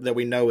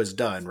we know is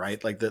done,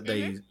 right? Like that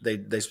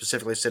they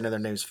specifically send in their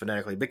names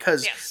phonetically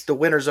because the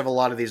winners of a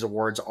lot of these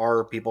awards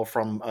are people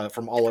from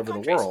all over the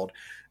world.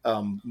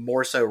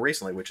 More so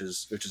recently, which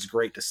is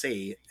great to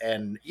see.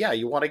 And yeah,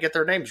 you want to get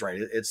their names right.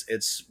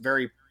 It's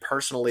very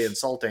personally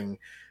insulting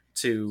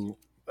to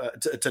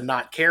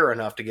not care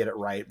enough to get it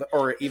right,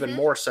 or even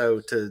more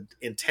so to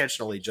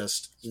intentionally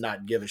just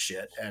not give a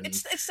shit. And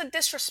it's the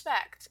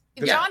disrespect.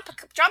 Yeah.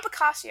 John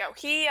Picasso,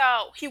 he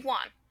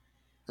won.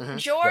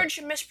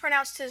 George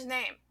mispronounced his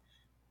name.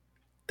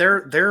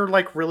 They're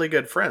like really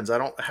good friends.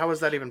 How is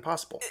that even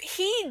possible?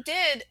 He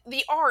did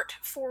the art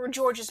for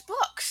George's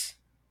books.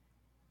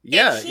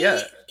 Yeah,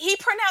 He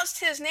pronounced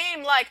his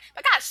name like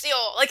Picasso,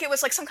 like it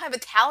was like some kind of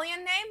Italian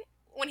name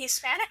when he's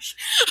Spanish.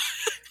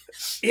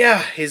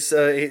 Yeah, he's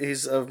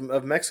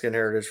of Mexican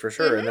heritage for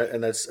sure,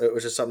 and that's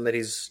which is something that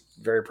he's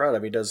very proud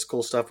of. He does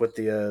cool stuff with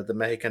the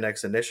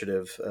Mexicanex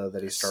initiative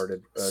that he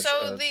started.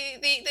 So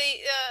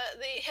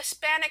the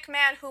Hispanic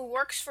man who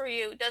works for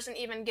you doesn't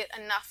even get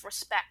enough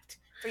respect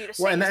for you to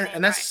say his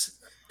name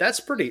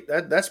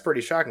that's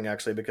pretty shocking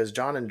actually, because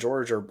John and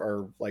George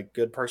are like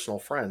good personal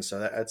friends. So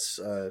that's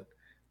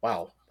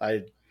wow.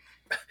 I'm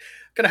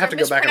gonna have to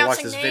go back and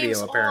watch this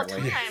video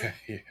apparently.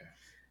 Yeah.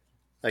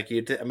 Like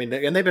I mean,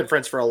 and they've been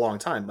friends for a long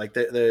time. Like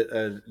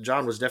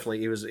John was definitely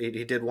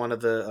he did one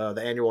of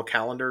the annual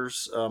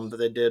calendars that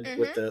they did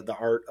with the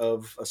art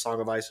of A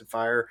Song of Ice and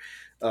Fire.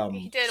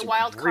 He did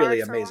wild card, really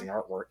amazing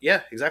artwork.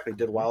 Yeah, exactly.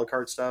 Did wild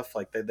card stuff.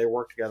 Like they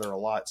work together a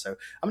lot. So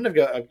I'm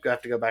gonna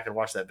have to go back and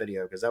watch that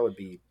video because that would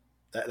be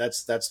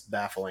that's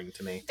baffling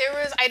to me. There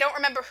was, I don't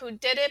remember who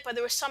did it, but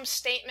there was some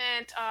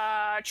statement.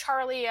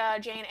 Charlie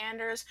Jane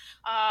Anders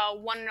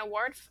won an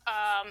award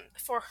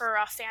for her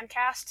fan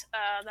cast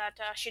that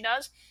she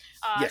does.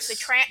 Yes.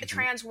 It's a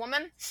trans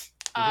woman.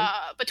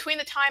 Between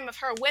the time of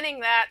her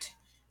winning that,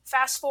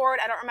 fast forward,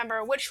 I don't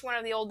remember which one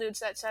of the old dudes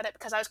that said it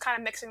because I was kind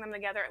of mixing them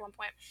together at one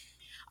point.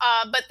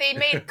 But they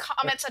made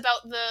comments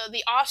about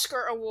the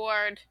Oscar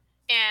award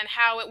and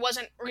how it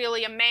wasn't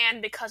really a man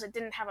because it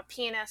didn't have a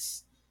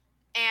penis.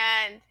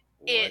 And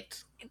they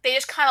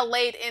just kind of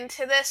laid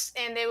into this,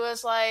 and it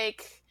was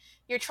like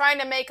you're trying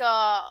to make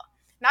not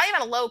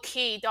even a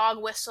low-key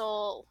dog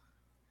whistle,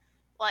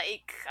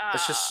 like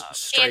it's just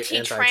straight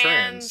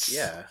anti-trans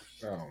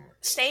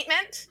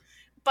statement,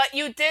 but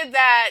you did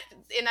that,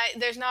 and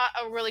there's not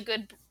a really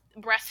good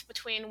breath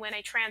between when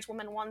a trans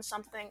woman won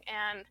something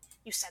and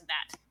you said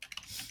that.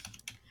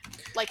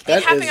 Like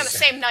it happening on the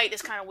same night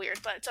is kind of weird,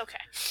 but it's okay.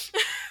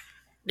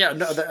 Yeah,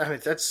 no, I mean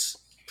that's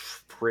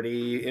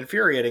pretty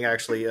infuriating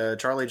actually.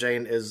 Charlie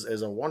Jane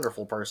is a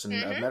wonderful person.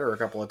 I've met her a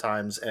couple of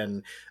times,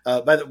 and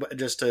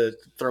just to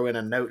throw in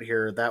a note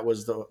here, that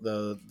was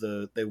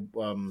the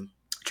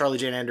Charlie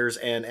Jane Anders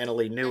and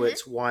Annalee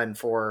Newitz won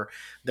for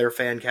their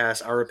fan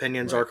cast Our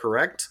Opinions Are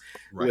Correct,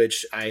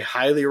 which I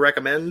highly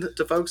recommend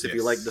to folks. If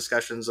you like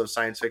discussions of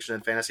science fiction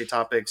and fantasy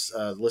topics,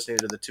 listening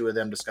to the two of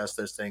them discuss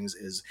those things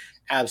is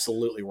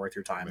absolutely worth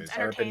your time.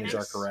 Our Opinions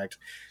Are Correct.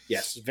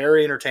 Yes,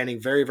 very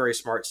entertaining, very, very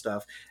smart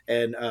stuff.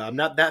 And I'm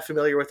not that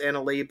familiar with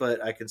Annalee,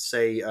 but I can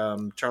say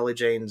Charlie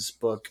Jane's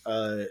book,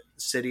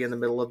 City in the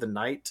Middle of the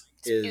Night,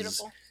 is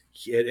beautiful.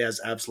 It is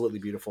absolutely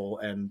beautiful,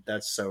 and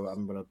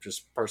I'm going to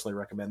just personally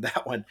recommend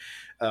that one.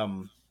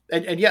 And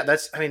yeah,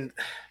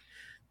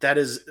 that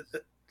is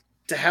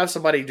to have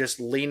somebody just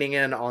leaning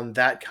in on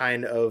that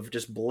kind of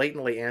just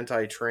blatantly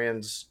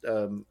anti-trans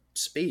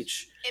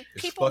speech. It's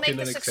People make fucking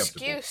this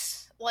unacceptable.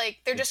 excuse like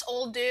they're just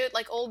old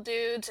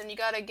dudes, and you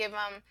gotta give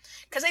them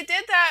because they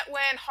did that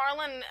when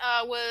Harlan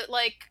was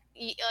like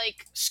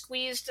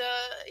squeezed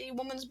a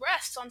woman's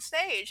breasts on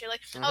stage. You're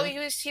like, oh,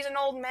 he's an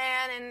old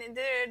man, and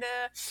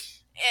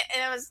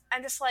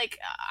I'm just like,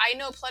 I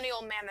know plenty of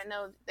old men that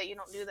know that you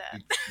don't do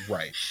that.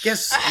 Right.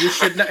 Yes, you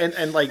should not,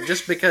 and like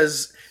just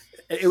because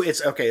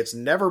it's okay, it's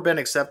never been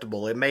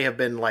acceptable. It may have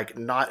been like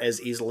not as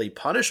easily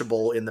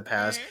punishable in the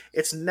past.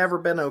 It's never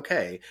been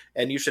okay,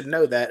 and you should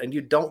know that. And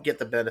you don't get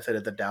the benefit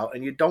of the doubt,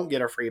 and you don't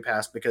get a free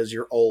pass because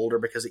you're old or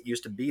because it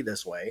used to be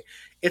this way.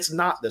 It's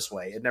not this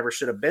way. It never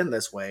should have been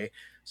this way.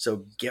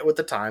 So get with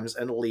the times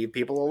and leave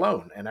people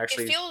alone. And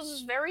actually, it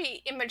feels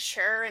very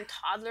immature and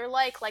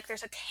toddler-like. Like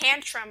there's a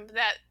tantrum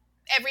that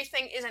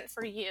everything isn't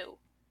for you.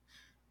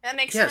 That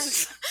makes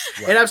sense.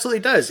 Right. It absolutely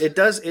does. It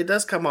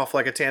does come off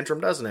like a tantrum,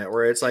 doesn't it?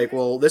 Where it's like,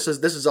 well, this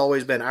has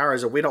always been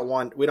ours, and we don't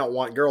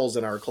want girls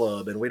in our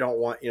club, and we don't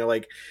want,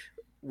 like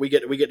we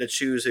get to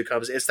choose who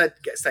comes. It's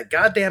that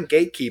goddamn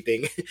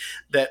gatekeeping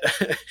that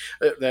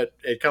that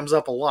it comes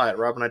up a lot.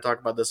 Rob and I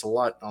talk about this a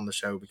lot on the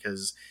show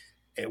because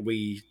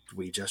we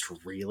just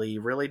really,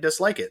 really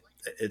dislike it.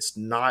 It's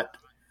not.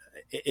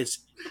 It's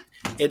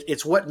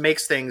what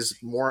makes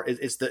things more.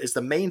 It's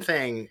the main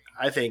thing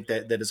I think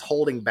that is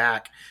holding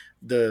back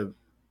the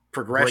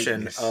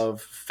progression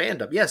of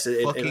fandom. Yes,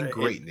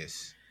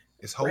 greatness.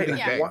 It's holding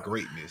back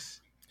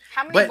greatness.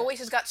 How many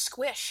voices got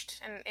squished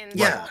and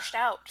squished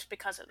out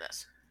because of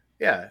this?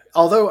 Yeah.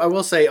 Although I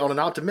will say, on an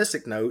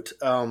optimistic note,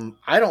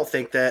 I don't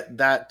think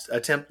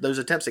those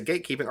attempts at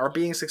gatekeeping are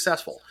being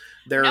successful.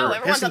 They're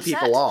pissing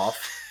people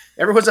off.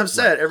 Everyone's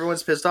upset. Right.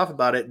 Everyone's pissed off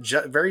about it,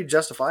 very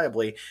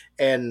justifiably.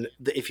 And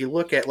if you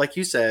look at, like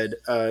you said,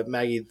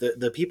 Maggie,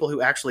 the people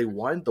who actually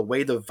won, the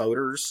way the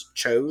voters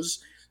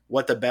chose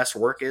what the best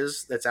work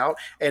is that's out.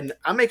 And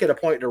I make it a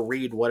point to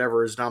read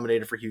whatever is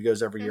nominated for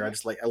Hugos every year.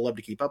 I love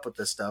to keep up with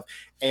this stuff.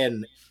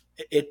 And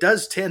it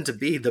does tend to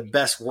be the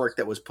best work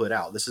that was put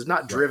out. This is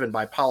not driven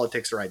by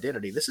politics or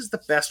identity. This is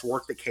the best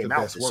work that came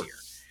out this year.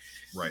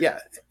 Right. Yeah.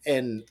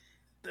 And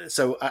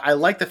so I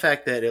like the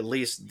fact that at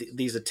least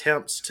these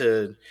attempts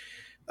to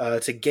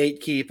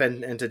gatekeep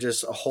and to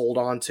just hold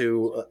on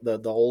to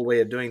the old way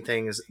of doing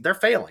things, they're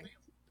failing.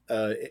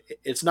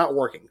 It's not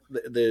working.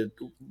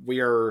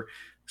 We are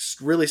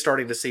really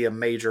starting to see a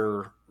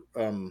major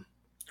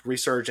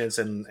resurgence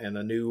and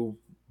a new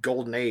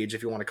golden age,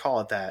 if you want to call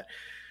it that,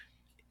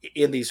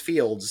 in these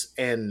fields,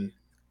 and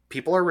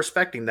people are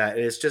respecting that.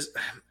 And it's just,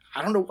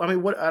 I don't know. I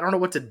mean, I don't know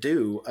what to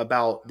do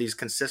about these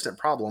consistent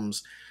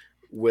problems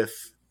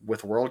with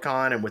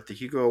Worldcon and with the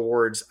Hugo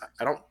Awards.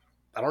 I don't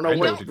know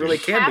what really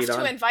can be done.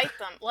 You have to invite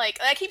them. Like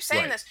I keep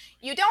saying this,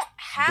 you don't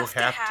have to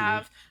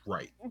have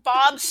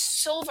Bob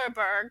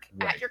Silverberg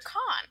at your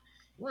con.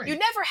 Right. You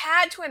never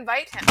had to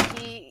invite him.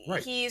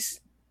 He's,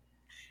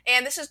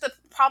 and this is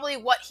probably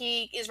what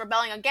he is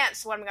rebelling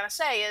against. What I'm going to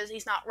say is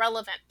he's not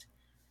relevant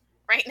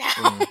right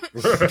now.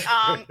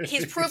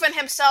 He's proven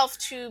himself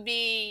to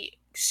be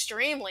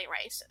extremely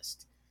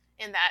racist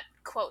in that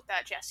quote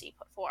that Jesse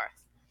put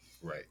forth.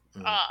 Right.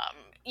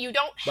 You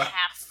don't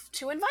have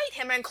to invite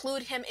him and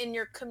include him in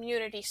your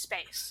community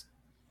space.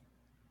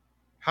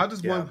 How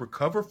does one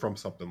recover from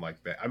something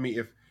like that? I mean,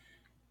 if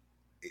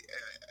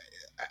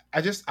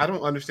I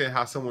don't understand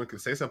how someone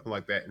could say something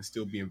like that and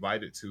still be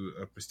invited to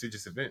a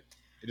prestigious event.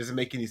 It doesn't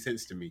make any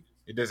sense to me.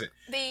 It doesn't.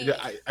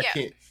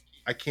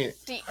 I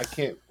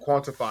can't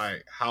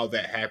quantify how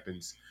that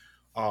happens.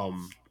 I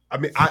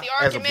mean, the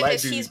argument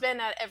is he's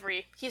been at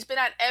every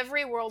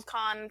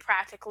Worldcon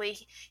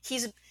practically.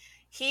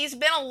 He's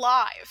been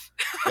alive.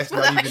 That's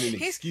not even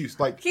an excuse.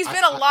 Like he's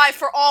been alive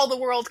for all the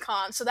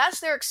Worldcon, so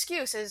that's their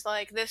excuse. Is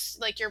like this,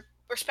 like you're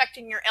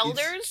respecting your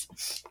elders.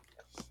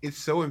 It's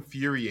so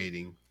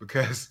infuriating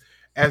because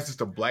as just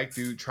a black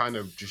dude trying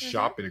to just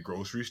shop at a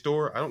grocery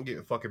store, I don't get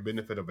a fucking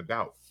benefit of a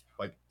doubt,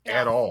 like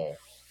at all.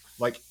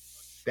 Like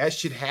that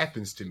shit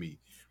happens to me,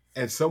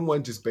 and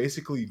someone just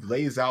basically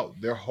lays out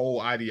their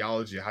whole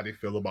ideology of how they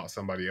feel about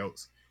somebody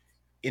else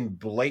in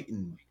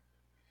blatant,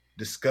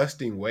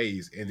 disgusting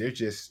ways, and they're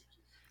just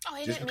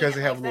because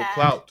they have a little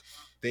clout,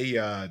 they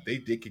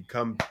can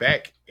come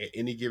back at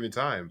any given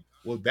time.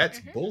 Well, that's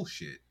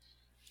bullshit.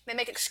 They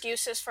make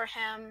excuses for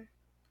him.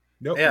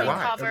 No,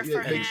 why? It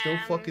makes no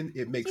fucking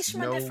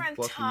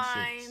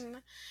sense.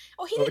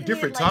 Oh, he didn't a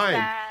different mean it like time.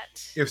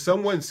 That. If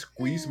someone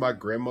squeezed my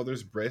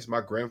grandmother's breast, my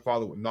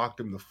grandfather would knock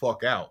them the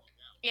fuck out.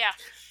 Yeah.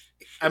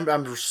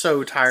 I'm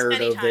so tired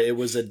of that. It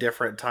was a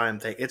different time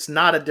thing. It's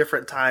not a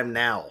different time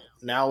now.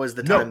 Now is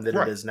the time it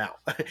is now.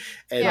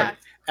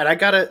 And I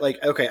gotta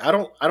okay. I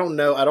don't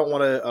know. I don't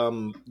want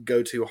to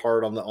go too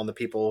hard on the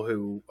people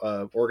who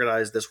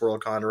organized this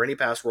Worldcon or any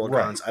past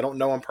Worldcons. I don't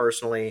know them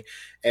personally,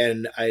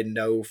 and I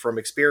know from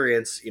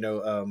experience. Allie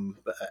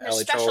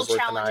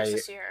Charlesworth and I.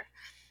 This year.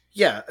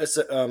 Yeah, it's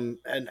and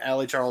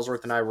Allie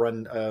Charlesworth and I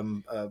run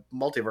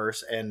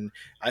Multiverse, and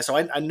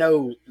I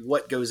know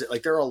what goes.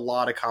 Like there are a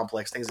lot of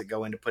complex things that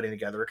go into putting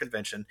together a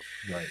convention.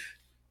 Right.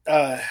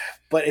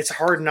 But it's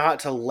hard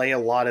not to lay a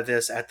lot of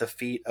this at the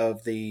feet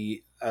of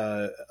the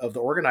of the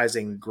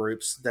organizing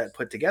groups that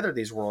put together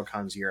these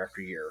Worldcons year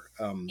after year.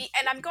 And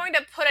I'm going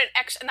to put it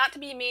not to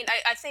be mean.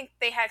 I think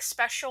they had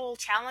special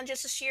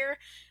challenges this year,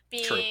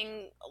 True.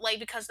 being like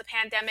because of the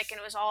pandemic and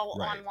it was all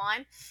Right.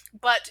 online.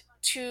 But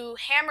to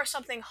hammer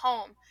something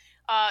home,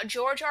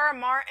 George R. R.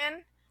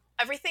 Martin,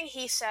 everything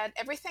he said,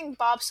 everything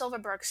Bob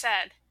Silverberg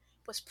said,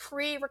 was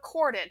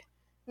pre-recorded,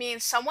 meaning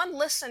someone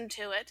listened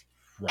to it,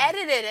 Right.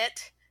 edited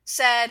it,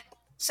 said,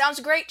 "Sounds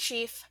great,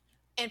 Chief,"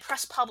 and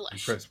press You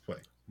publish. press play.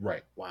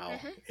 Right. Wow.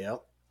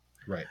 Yep.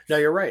 Right. No,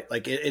 you're right.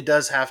 Like it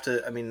does have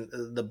to. I mean,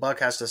 the buck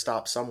has to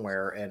stop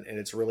somewhere, and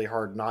it's really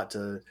hard not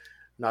to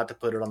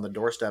put it on the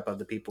doorstep of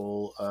the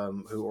people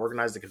who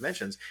organize the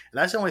conventions. And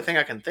that's the only thing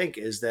I can think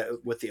is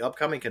that with the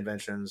upcoming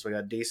conventions, we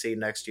got DC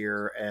next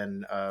year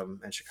and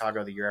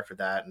Chicago the year after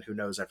that, and who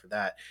knows after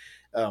that.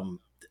 Um,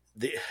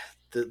 the,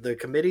 the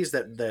committees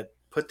that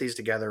put these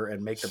together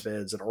and make the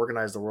bids and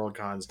organize the World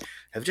Cons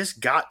have just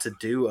got to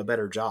do a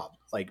better job.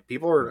 Like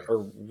people are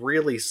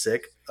really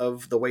sick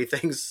of the way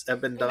things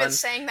have been We've done. been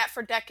saying that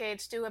for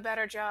decades. Do a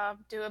better job.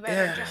 Do a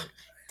better job.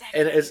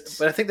 And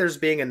but I think there's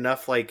being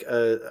enough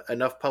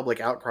enough public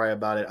outcry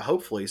about it,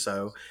 hopefully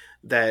so,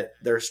 that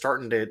they're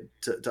starting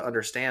to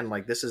understand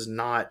like this is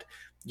not,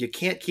 you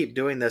can't keep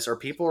doing this or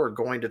people are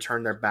going to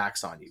turn their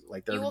backs on you.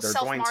 Like they're you will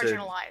going to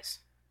self-marginalize.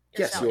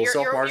 Yes, you will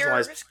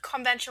self-marginalize. Your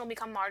convention will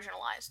become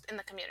marginalized in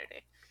the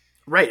community.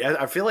 Right.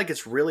 I feel like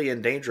it's really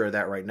in danger of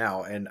that right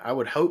now. And I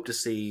would hope to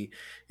see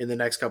in the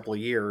next couple of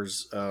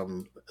years,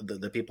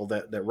 the people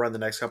that run the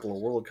next couple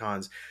of World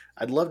Cons,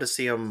 I'd love to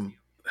see them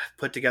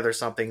put together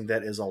something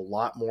that is a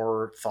lot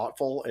more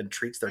thoughtful and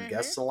treats their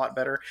guests a lot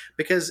better.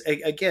 Because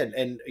again,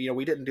 and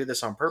we didn't do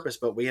this on purpose,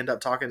 but we end up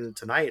talking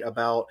tonight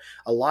about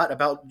a lot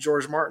about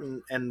George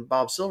Martin and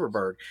Bob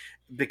Silverberg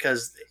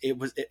because it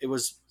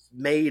was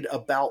made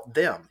about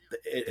them,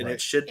 and it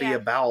should be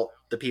about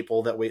the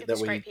people that we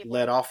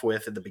led off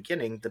with at the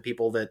beginning, the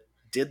people that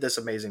did this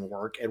amazing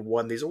work and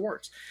won these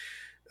awards.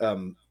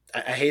 I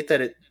hate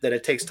that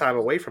it takes time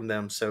away from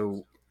them.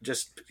 So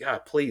just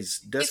please,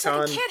 DisCon. It's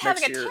like a kid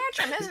having a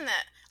tantrum, isn't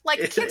it? Like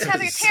kids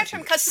having a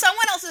tantrum because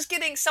someone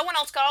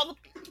else got all the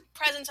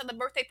presents at the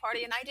birthday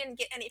party, and I didn't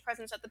get any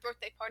presents at the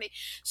birthday party.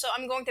 So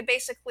I'm going to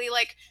basically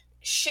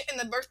shit in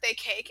the birthday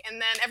cake,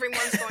 and then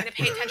everyone's going to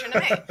pay attention to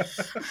me.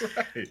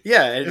 Right.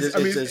 Yeah, it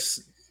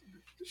just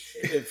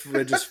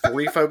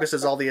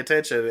refocuses all the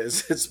attention.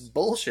 It's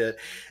bullshit,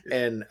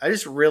 and I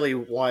just really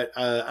want.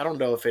 I don't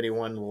know if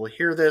anyone will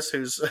hear this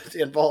who's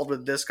involved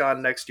with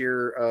DisCon next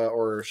year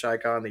or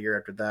ShyCon the year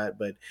after that,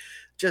 but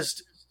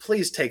just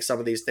please take some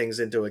of these things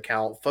into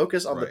account.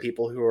 Focus on the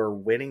people who are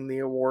winning the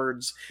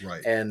awards,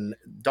 and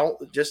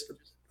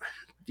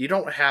you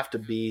don't have to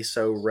be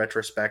so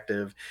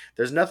retrospective.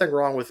 There's nothing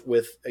wrong with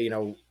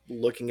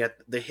looking at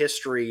the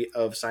history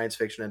of science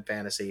fiction and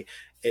fantasy.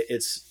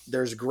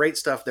 There's great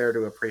stuff there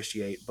to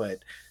appreciate, but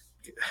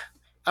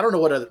I don't know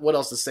what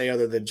else to say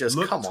other than just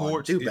look come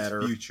on, do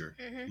better. Future.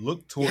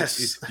 Look towards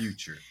its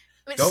future.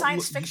 It's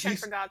science fiction,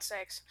 for God's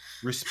sakes.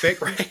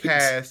 Respect its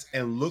past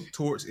and look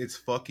towards its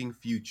fucking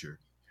future.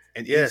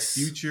 And its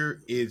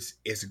future is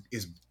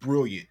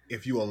brilliant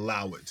if you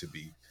allow it to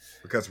be.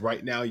 Because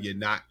right now you're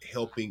not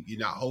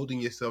holding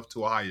yourself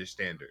to a higher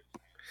standard.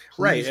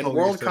 Please and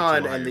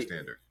Worldcon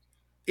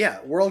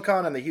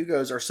Worldcon and the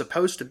Hugos are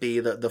supposed to be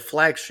the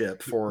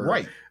flagship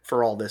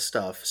for all this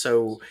stuff.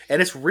 So,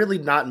 and it's really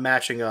not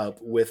matching up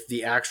with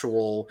the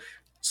actual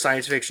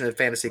science fiction and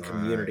fantasy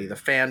community, the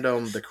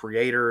fandom, the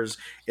creators.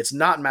 It's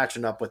not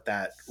matching up with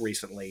that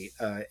recently,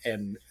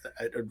 and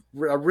I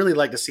really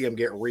like to see them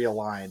get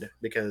realigned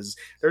because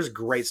there's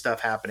great stuff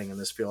happening in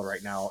this field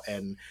right now,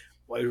 and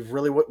we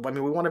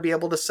want to be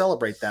able to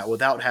celebrate that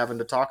without having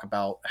to talk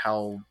about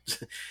how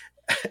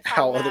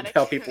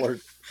people are,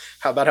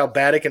 how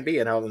bad it can be,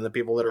 and the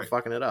people that are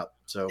fucking it up.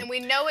 So, and we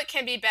know it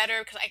can be better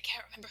because I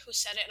can't remember who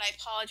said it, and I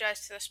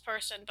apologize to this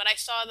person, but I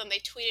saw them. They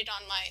tweeted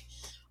on my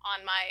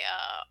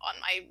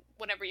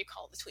whatever you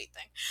call the tweet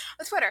thing,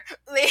 the Twitter.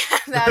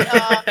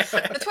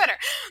 The Twitter.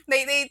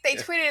 They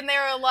tweeted and they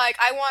were like,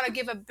 I want to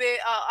give a bit.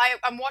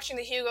 I'm watching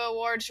the Hugo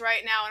Awards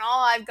right now, and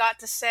all I've got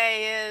to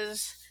say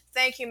is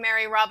thank you,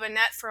 Mary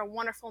Robinette, for a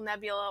wonderful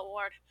Nebula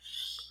Award.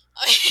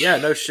 Yeah,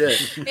 no shit.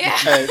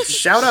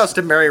 Shout outs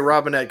to Mary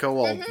Robinette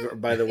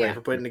Kowal, by the way, for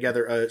putting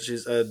together.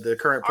 She's the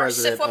current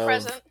president.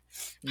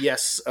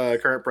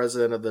 Current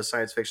president of the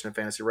Science Fiction and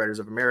Fantasy Writers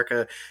of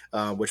America,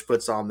 which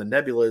puts on the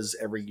Nebulas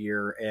every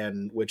year,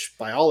 and which,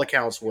 by all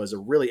accounts, was a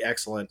really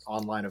excellent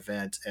online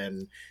event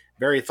and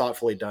very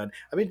thoughtfully done.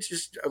 I mean,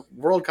 just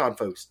Worldcon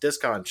folks,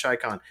 DisCon,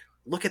 ShyCon.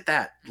 Look at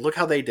that. Look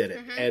how they did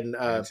it. And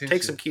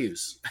take some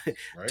cues.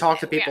 Talk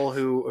to people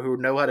who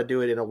know how to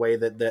do it in a way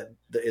that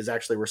is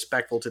actually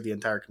respectful to the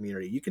entire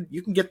community.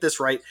 You can get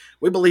this right.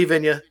 We believe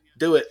in you.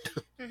 Do it.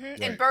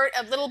 And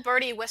a little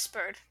birdie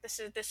whispered. This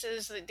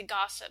is the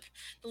gossip.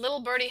 The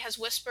little birdie has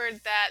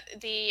whispered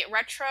that the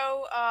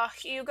retro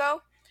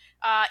Hugo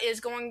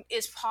is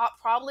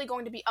probably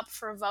going to be up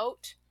for a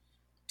vote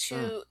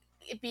to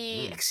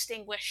be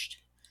extinguished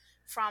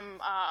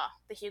from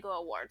the Hugo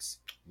Awards.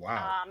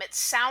 Wow. It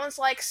sounds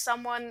like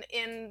someone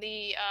in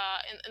the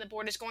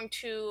board is going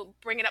to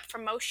bring it up for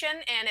motion,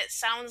 and it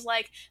sounds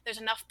like there's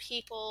enough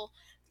people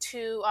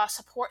to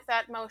support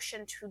that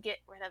motion to get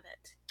rid of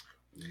it.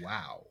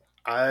 Wow.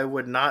 I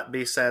would not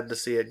be sad to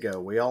see it go.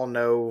 We all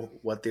know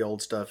what the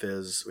old stuff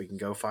is. We can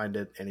go find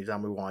it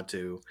anytime we want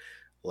to.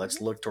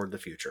 Let's look toward the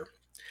future.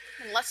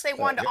 Unless they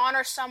want to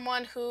honor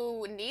someone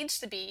who needs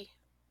to be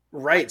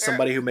right,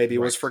 somebody who maybe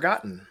was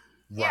forgotten.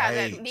 Yeah,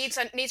 that needs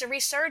a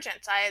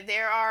resurgence.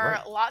 There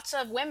are lots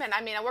of women.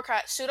 I mean, I work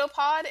at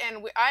Pseudopod,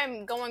 and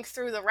I'm going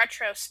through the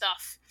retro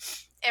stuff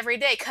every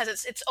day because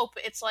it's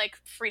open. It's like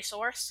free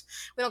source.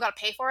 We don't got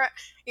to pay for it,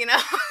 you know.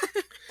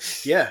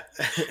 Yeah.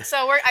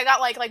 So I got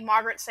like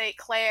Margaret St.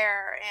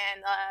 Clair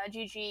and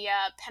Gigi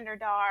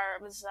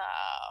Penderdar's.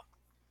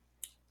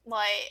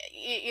 Like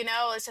you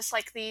know, it's just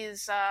like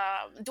these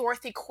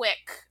Dorothy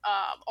Quick.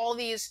 All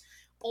these.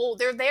 Oh,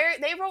 they're there.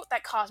 They wrote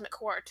that Cosmic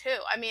Horror too.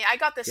 I mean, I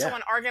got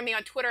someone arguing me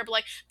on Twitter,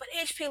 but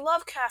H.P.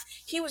 Lovecraft,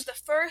 he was the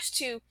first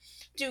to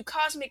do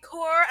Cosmic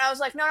Horror. And I was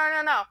like, no.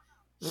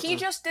 He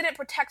just didn't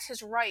protect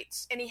his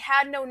rights, and he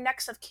had no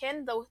next of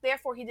kin, though.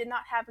 Therefore, he did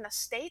not have an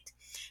estate.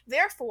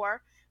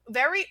 Therefore,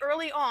 very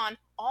early on,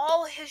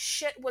 all his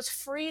shit was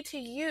free to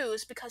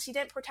use because he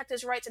didn't protect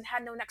his rights and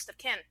had no next of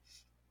kin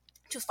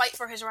to fight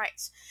for his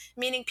rights.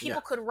 Meaning, people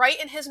could write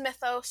in his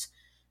mythos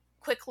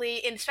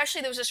quickly, and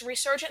especially there was this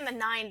resurgence in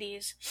the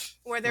 90s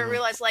where they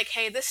realized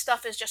hey, this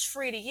stuff is just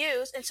free to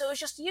use, and so it was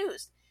just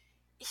used.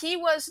 He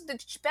was the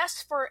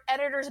best for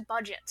editors'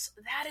 budgets.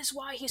 That is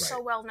why he's so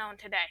well known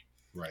today.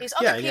 Right. These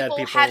other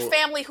people had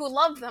family who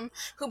loved them,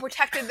 who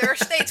protected their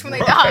estates when they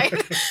died.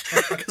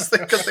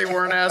 Because they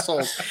weren't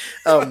assholes.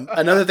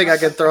 Another thing I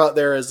can throw out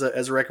there as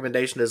a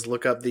recommendation is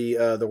look up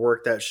the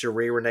work that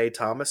Cherie Renee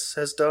Thomas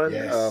has done.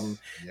 Yes.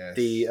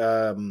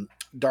 The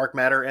Dark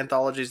Matter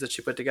anthologies that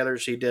she put together.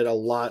 She did a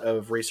lot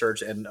of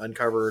research and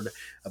uncovered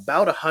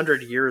about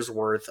 100 years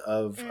worth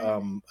of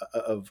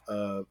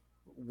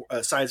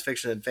science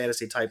fiction and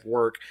fantasy type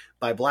work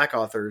by Black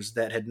authors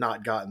that had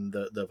not gotten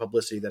the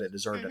publicity that it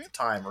deserved at the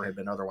time or had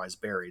been otherwise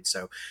buried.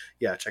 So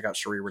yeah, check out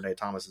Cherie Renee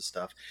Thomas's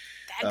stuff.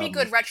 That'd be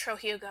good retro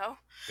Hugo.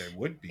 That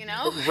would be, you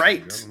know,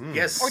 right?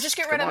 Yes, or just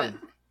get rid of it.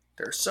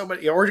 There's so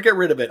many, or to get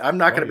rid of it. I'm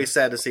not going to be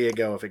sad to see it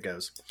go if it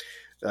goes.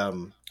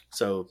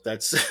 So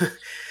that's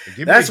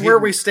where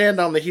we stand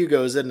on the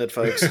Hugos, isn't it,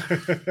 folks?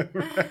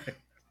 Right.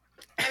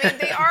 I mean,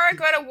 they are a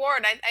good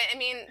award. I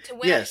mean, to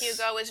win a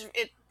Hugo is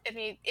it. I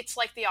mean, it's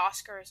like the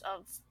Oscars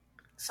of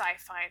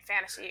sci-fi and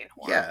fantasy and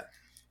horror. Yeah.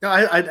 No,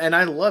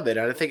 I love it.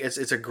 I think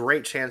it's a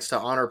great chance to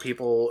honor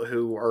people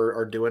who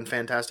are doing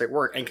fantastic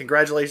work. And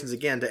congratulations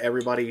again to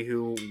everybody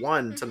who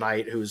won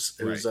tonight, who's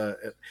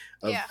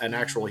an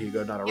actual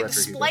Hugo, not a retro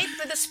Hugo. Despite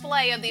the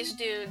display of these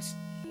dudes,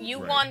 you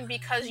won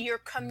because your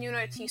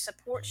community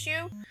supports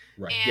you.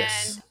 Right.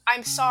 And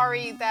I'm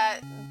sorry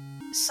that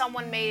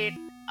someone made it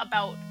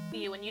about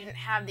you and you didn't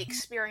have the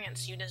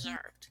experience you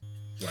deserved.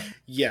 Right.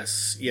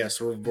 Yes. We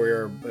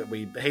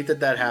hate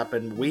that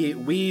happened.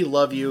 We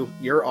love you.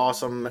 You're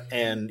awesome,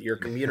 and your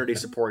community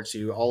supports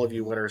you. All of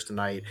you winners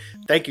tonight,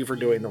 thank you for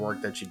doing the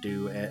work that you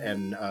do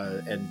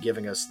and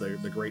giving us the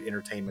great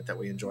entertainment that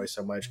we enjoy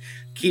so much.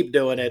 Keep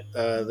doing it.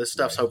 This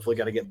stuff's hopefully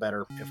going to get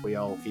better if we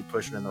all keep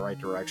pushing in the right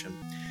direction.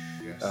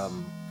 Yes.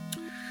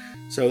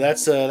 So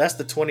that's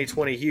the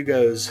 2020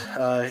 Hugos.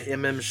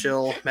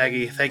 Schill,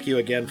 Maggie, thank you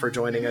again for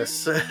joining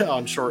us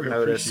on short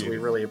notice. We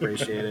really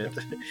appreciate it.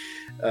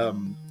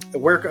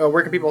 Where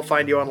can people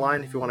find you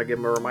online if you want to give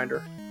them a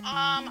reminder?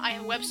 I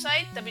have a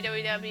website,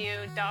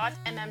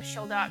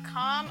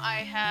 www.mmschill.com. I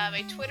have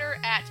a Twitter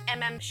at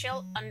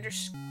mmschill_,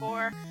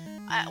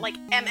 like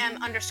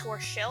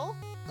mm_shill,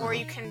 or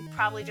you can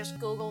probably just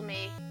Google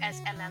me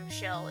as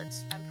mmschill.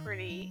 I'm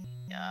pretty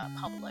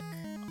public.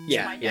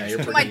 Yeah,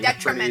 you're pretty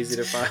easy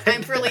to find.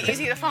 I'm really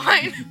easy to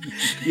find.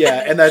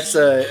 Yeah, and that's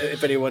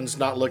if anyone's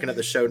not looking at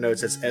the show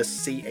notes, it's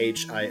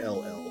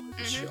SCHILL.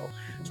 Schill.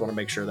 Just want to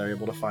make sure they're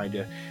able to find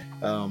you.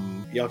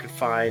 Y'all can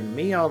find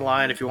me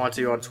online if you want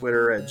to on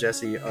Twitter at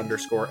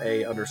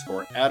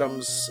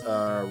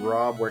Jesse_A_Adams.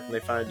 Rob, where can they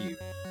find you?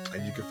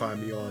 And you can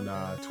find me on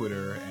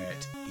Twitter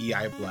at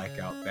EI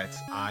Blackout. That's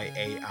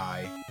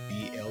IAIBLACKOUT.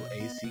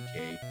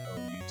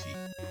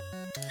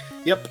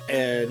 Yep,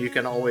 and you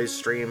can always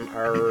stream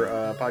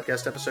our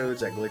podcast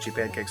episodes at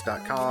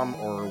glitchypancakes.com,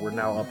 or we're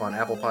now up on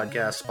Apple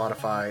Podcasts,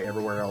 Spotify,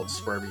 everywhere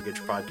else, wherever you get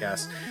your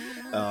podcasts.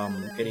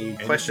 Any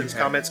questions,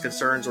 comments,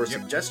 concerns, or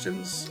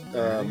suggestions?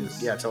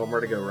 Yeah, tell them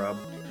where to go, Rob.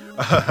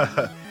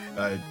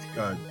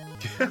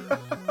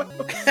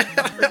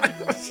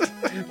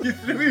 You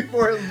threw me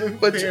for a loop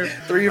there.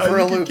 Threw you for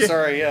a loop,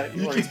 sorry, yeah.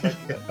 You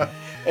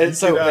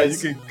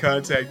can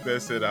contact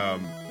us at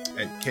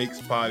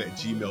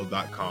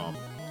cakespod@gmail.com.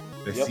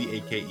 That's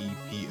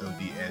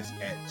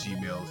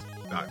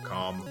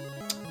CAKEPODS@gmail.com.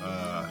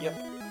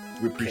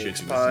 We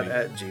appreciate you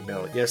listening.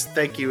 @gmail. Yes,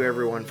 thank you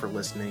everyone for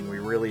listening. We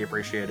really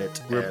appreciate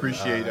it. We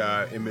appreciate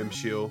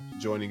Schill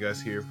joining us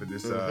here for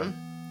this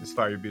this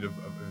fire bit of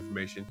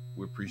information.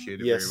 We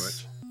appreciate it very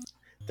much.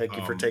 Thank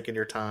you for taking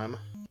your time.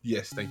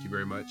 Yes, thank you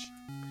very much.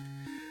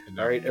 And,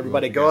 All right,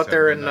 everybody, go out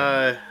there and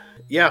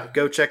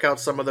go check out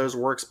some of those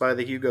works by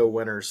the Hugo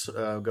winners.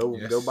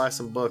 Go buy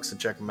some books and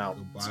check them out.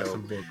 Go buy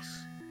some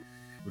books.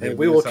 And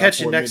we will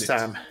catch you next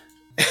time.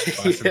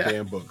 Buy some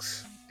damn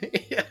books.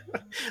 Yeah.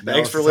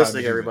 Thanks for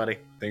listening, everybody.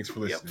 Thanks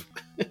for listening.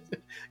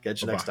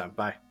 Catch you next time.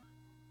 Bye.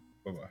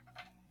 Bye-bye.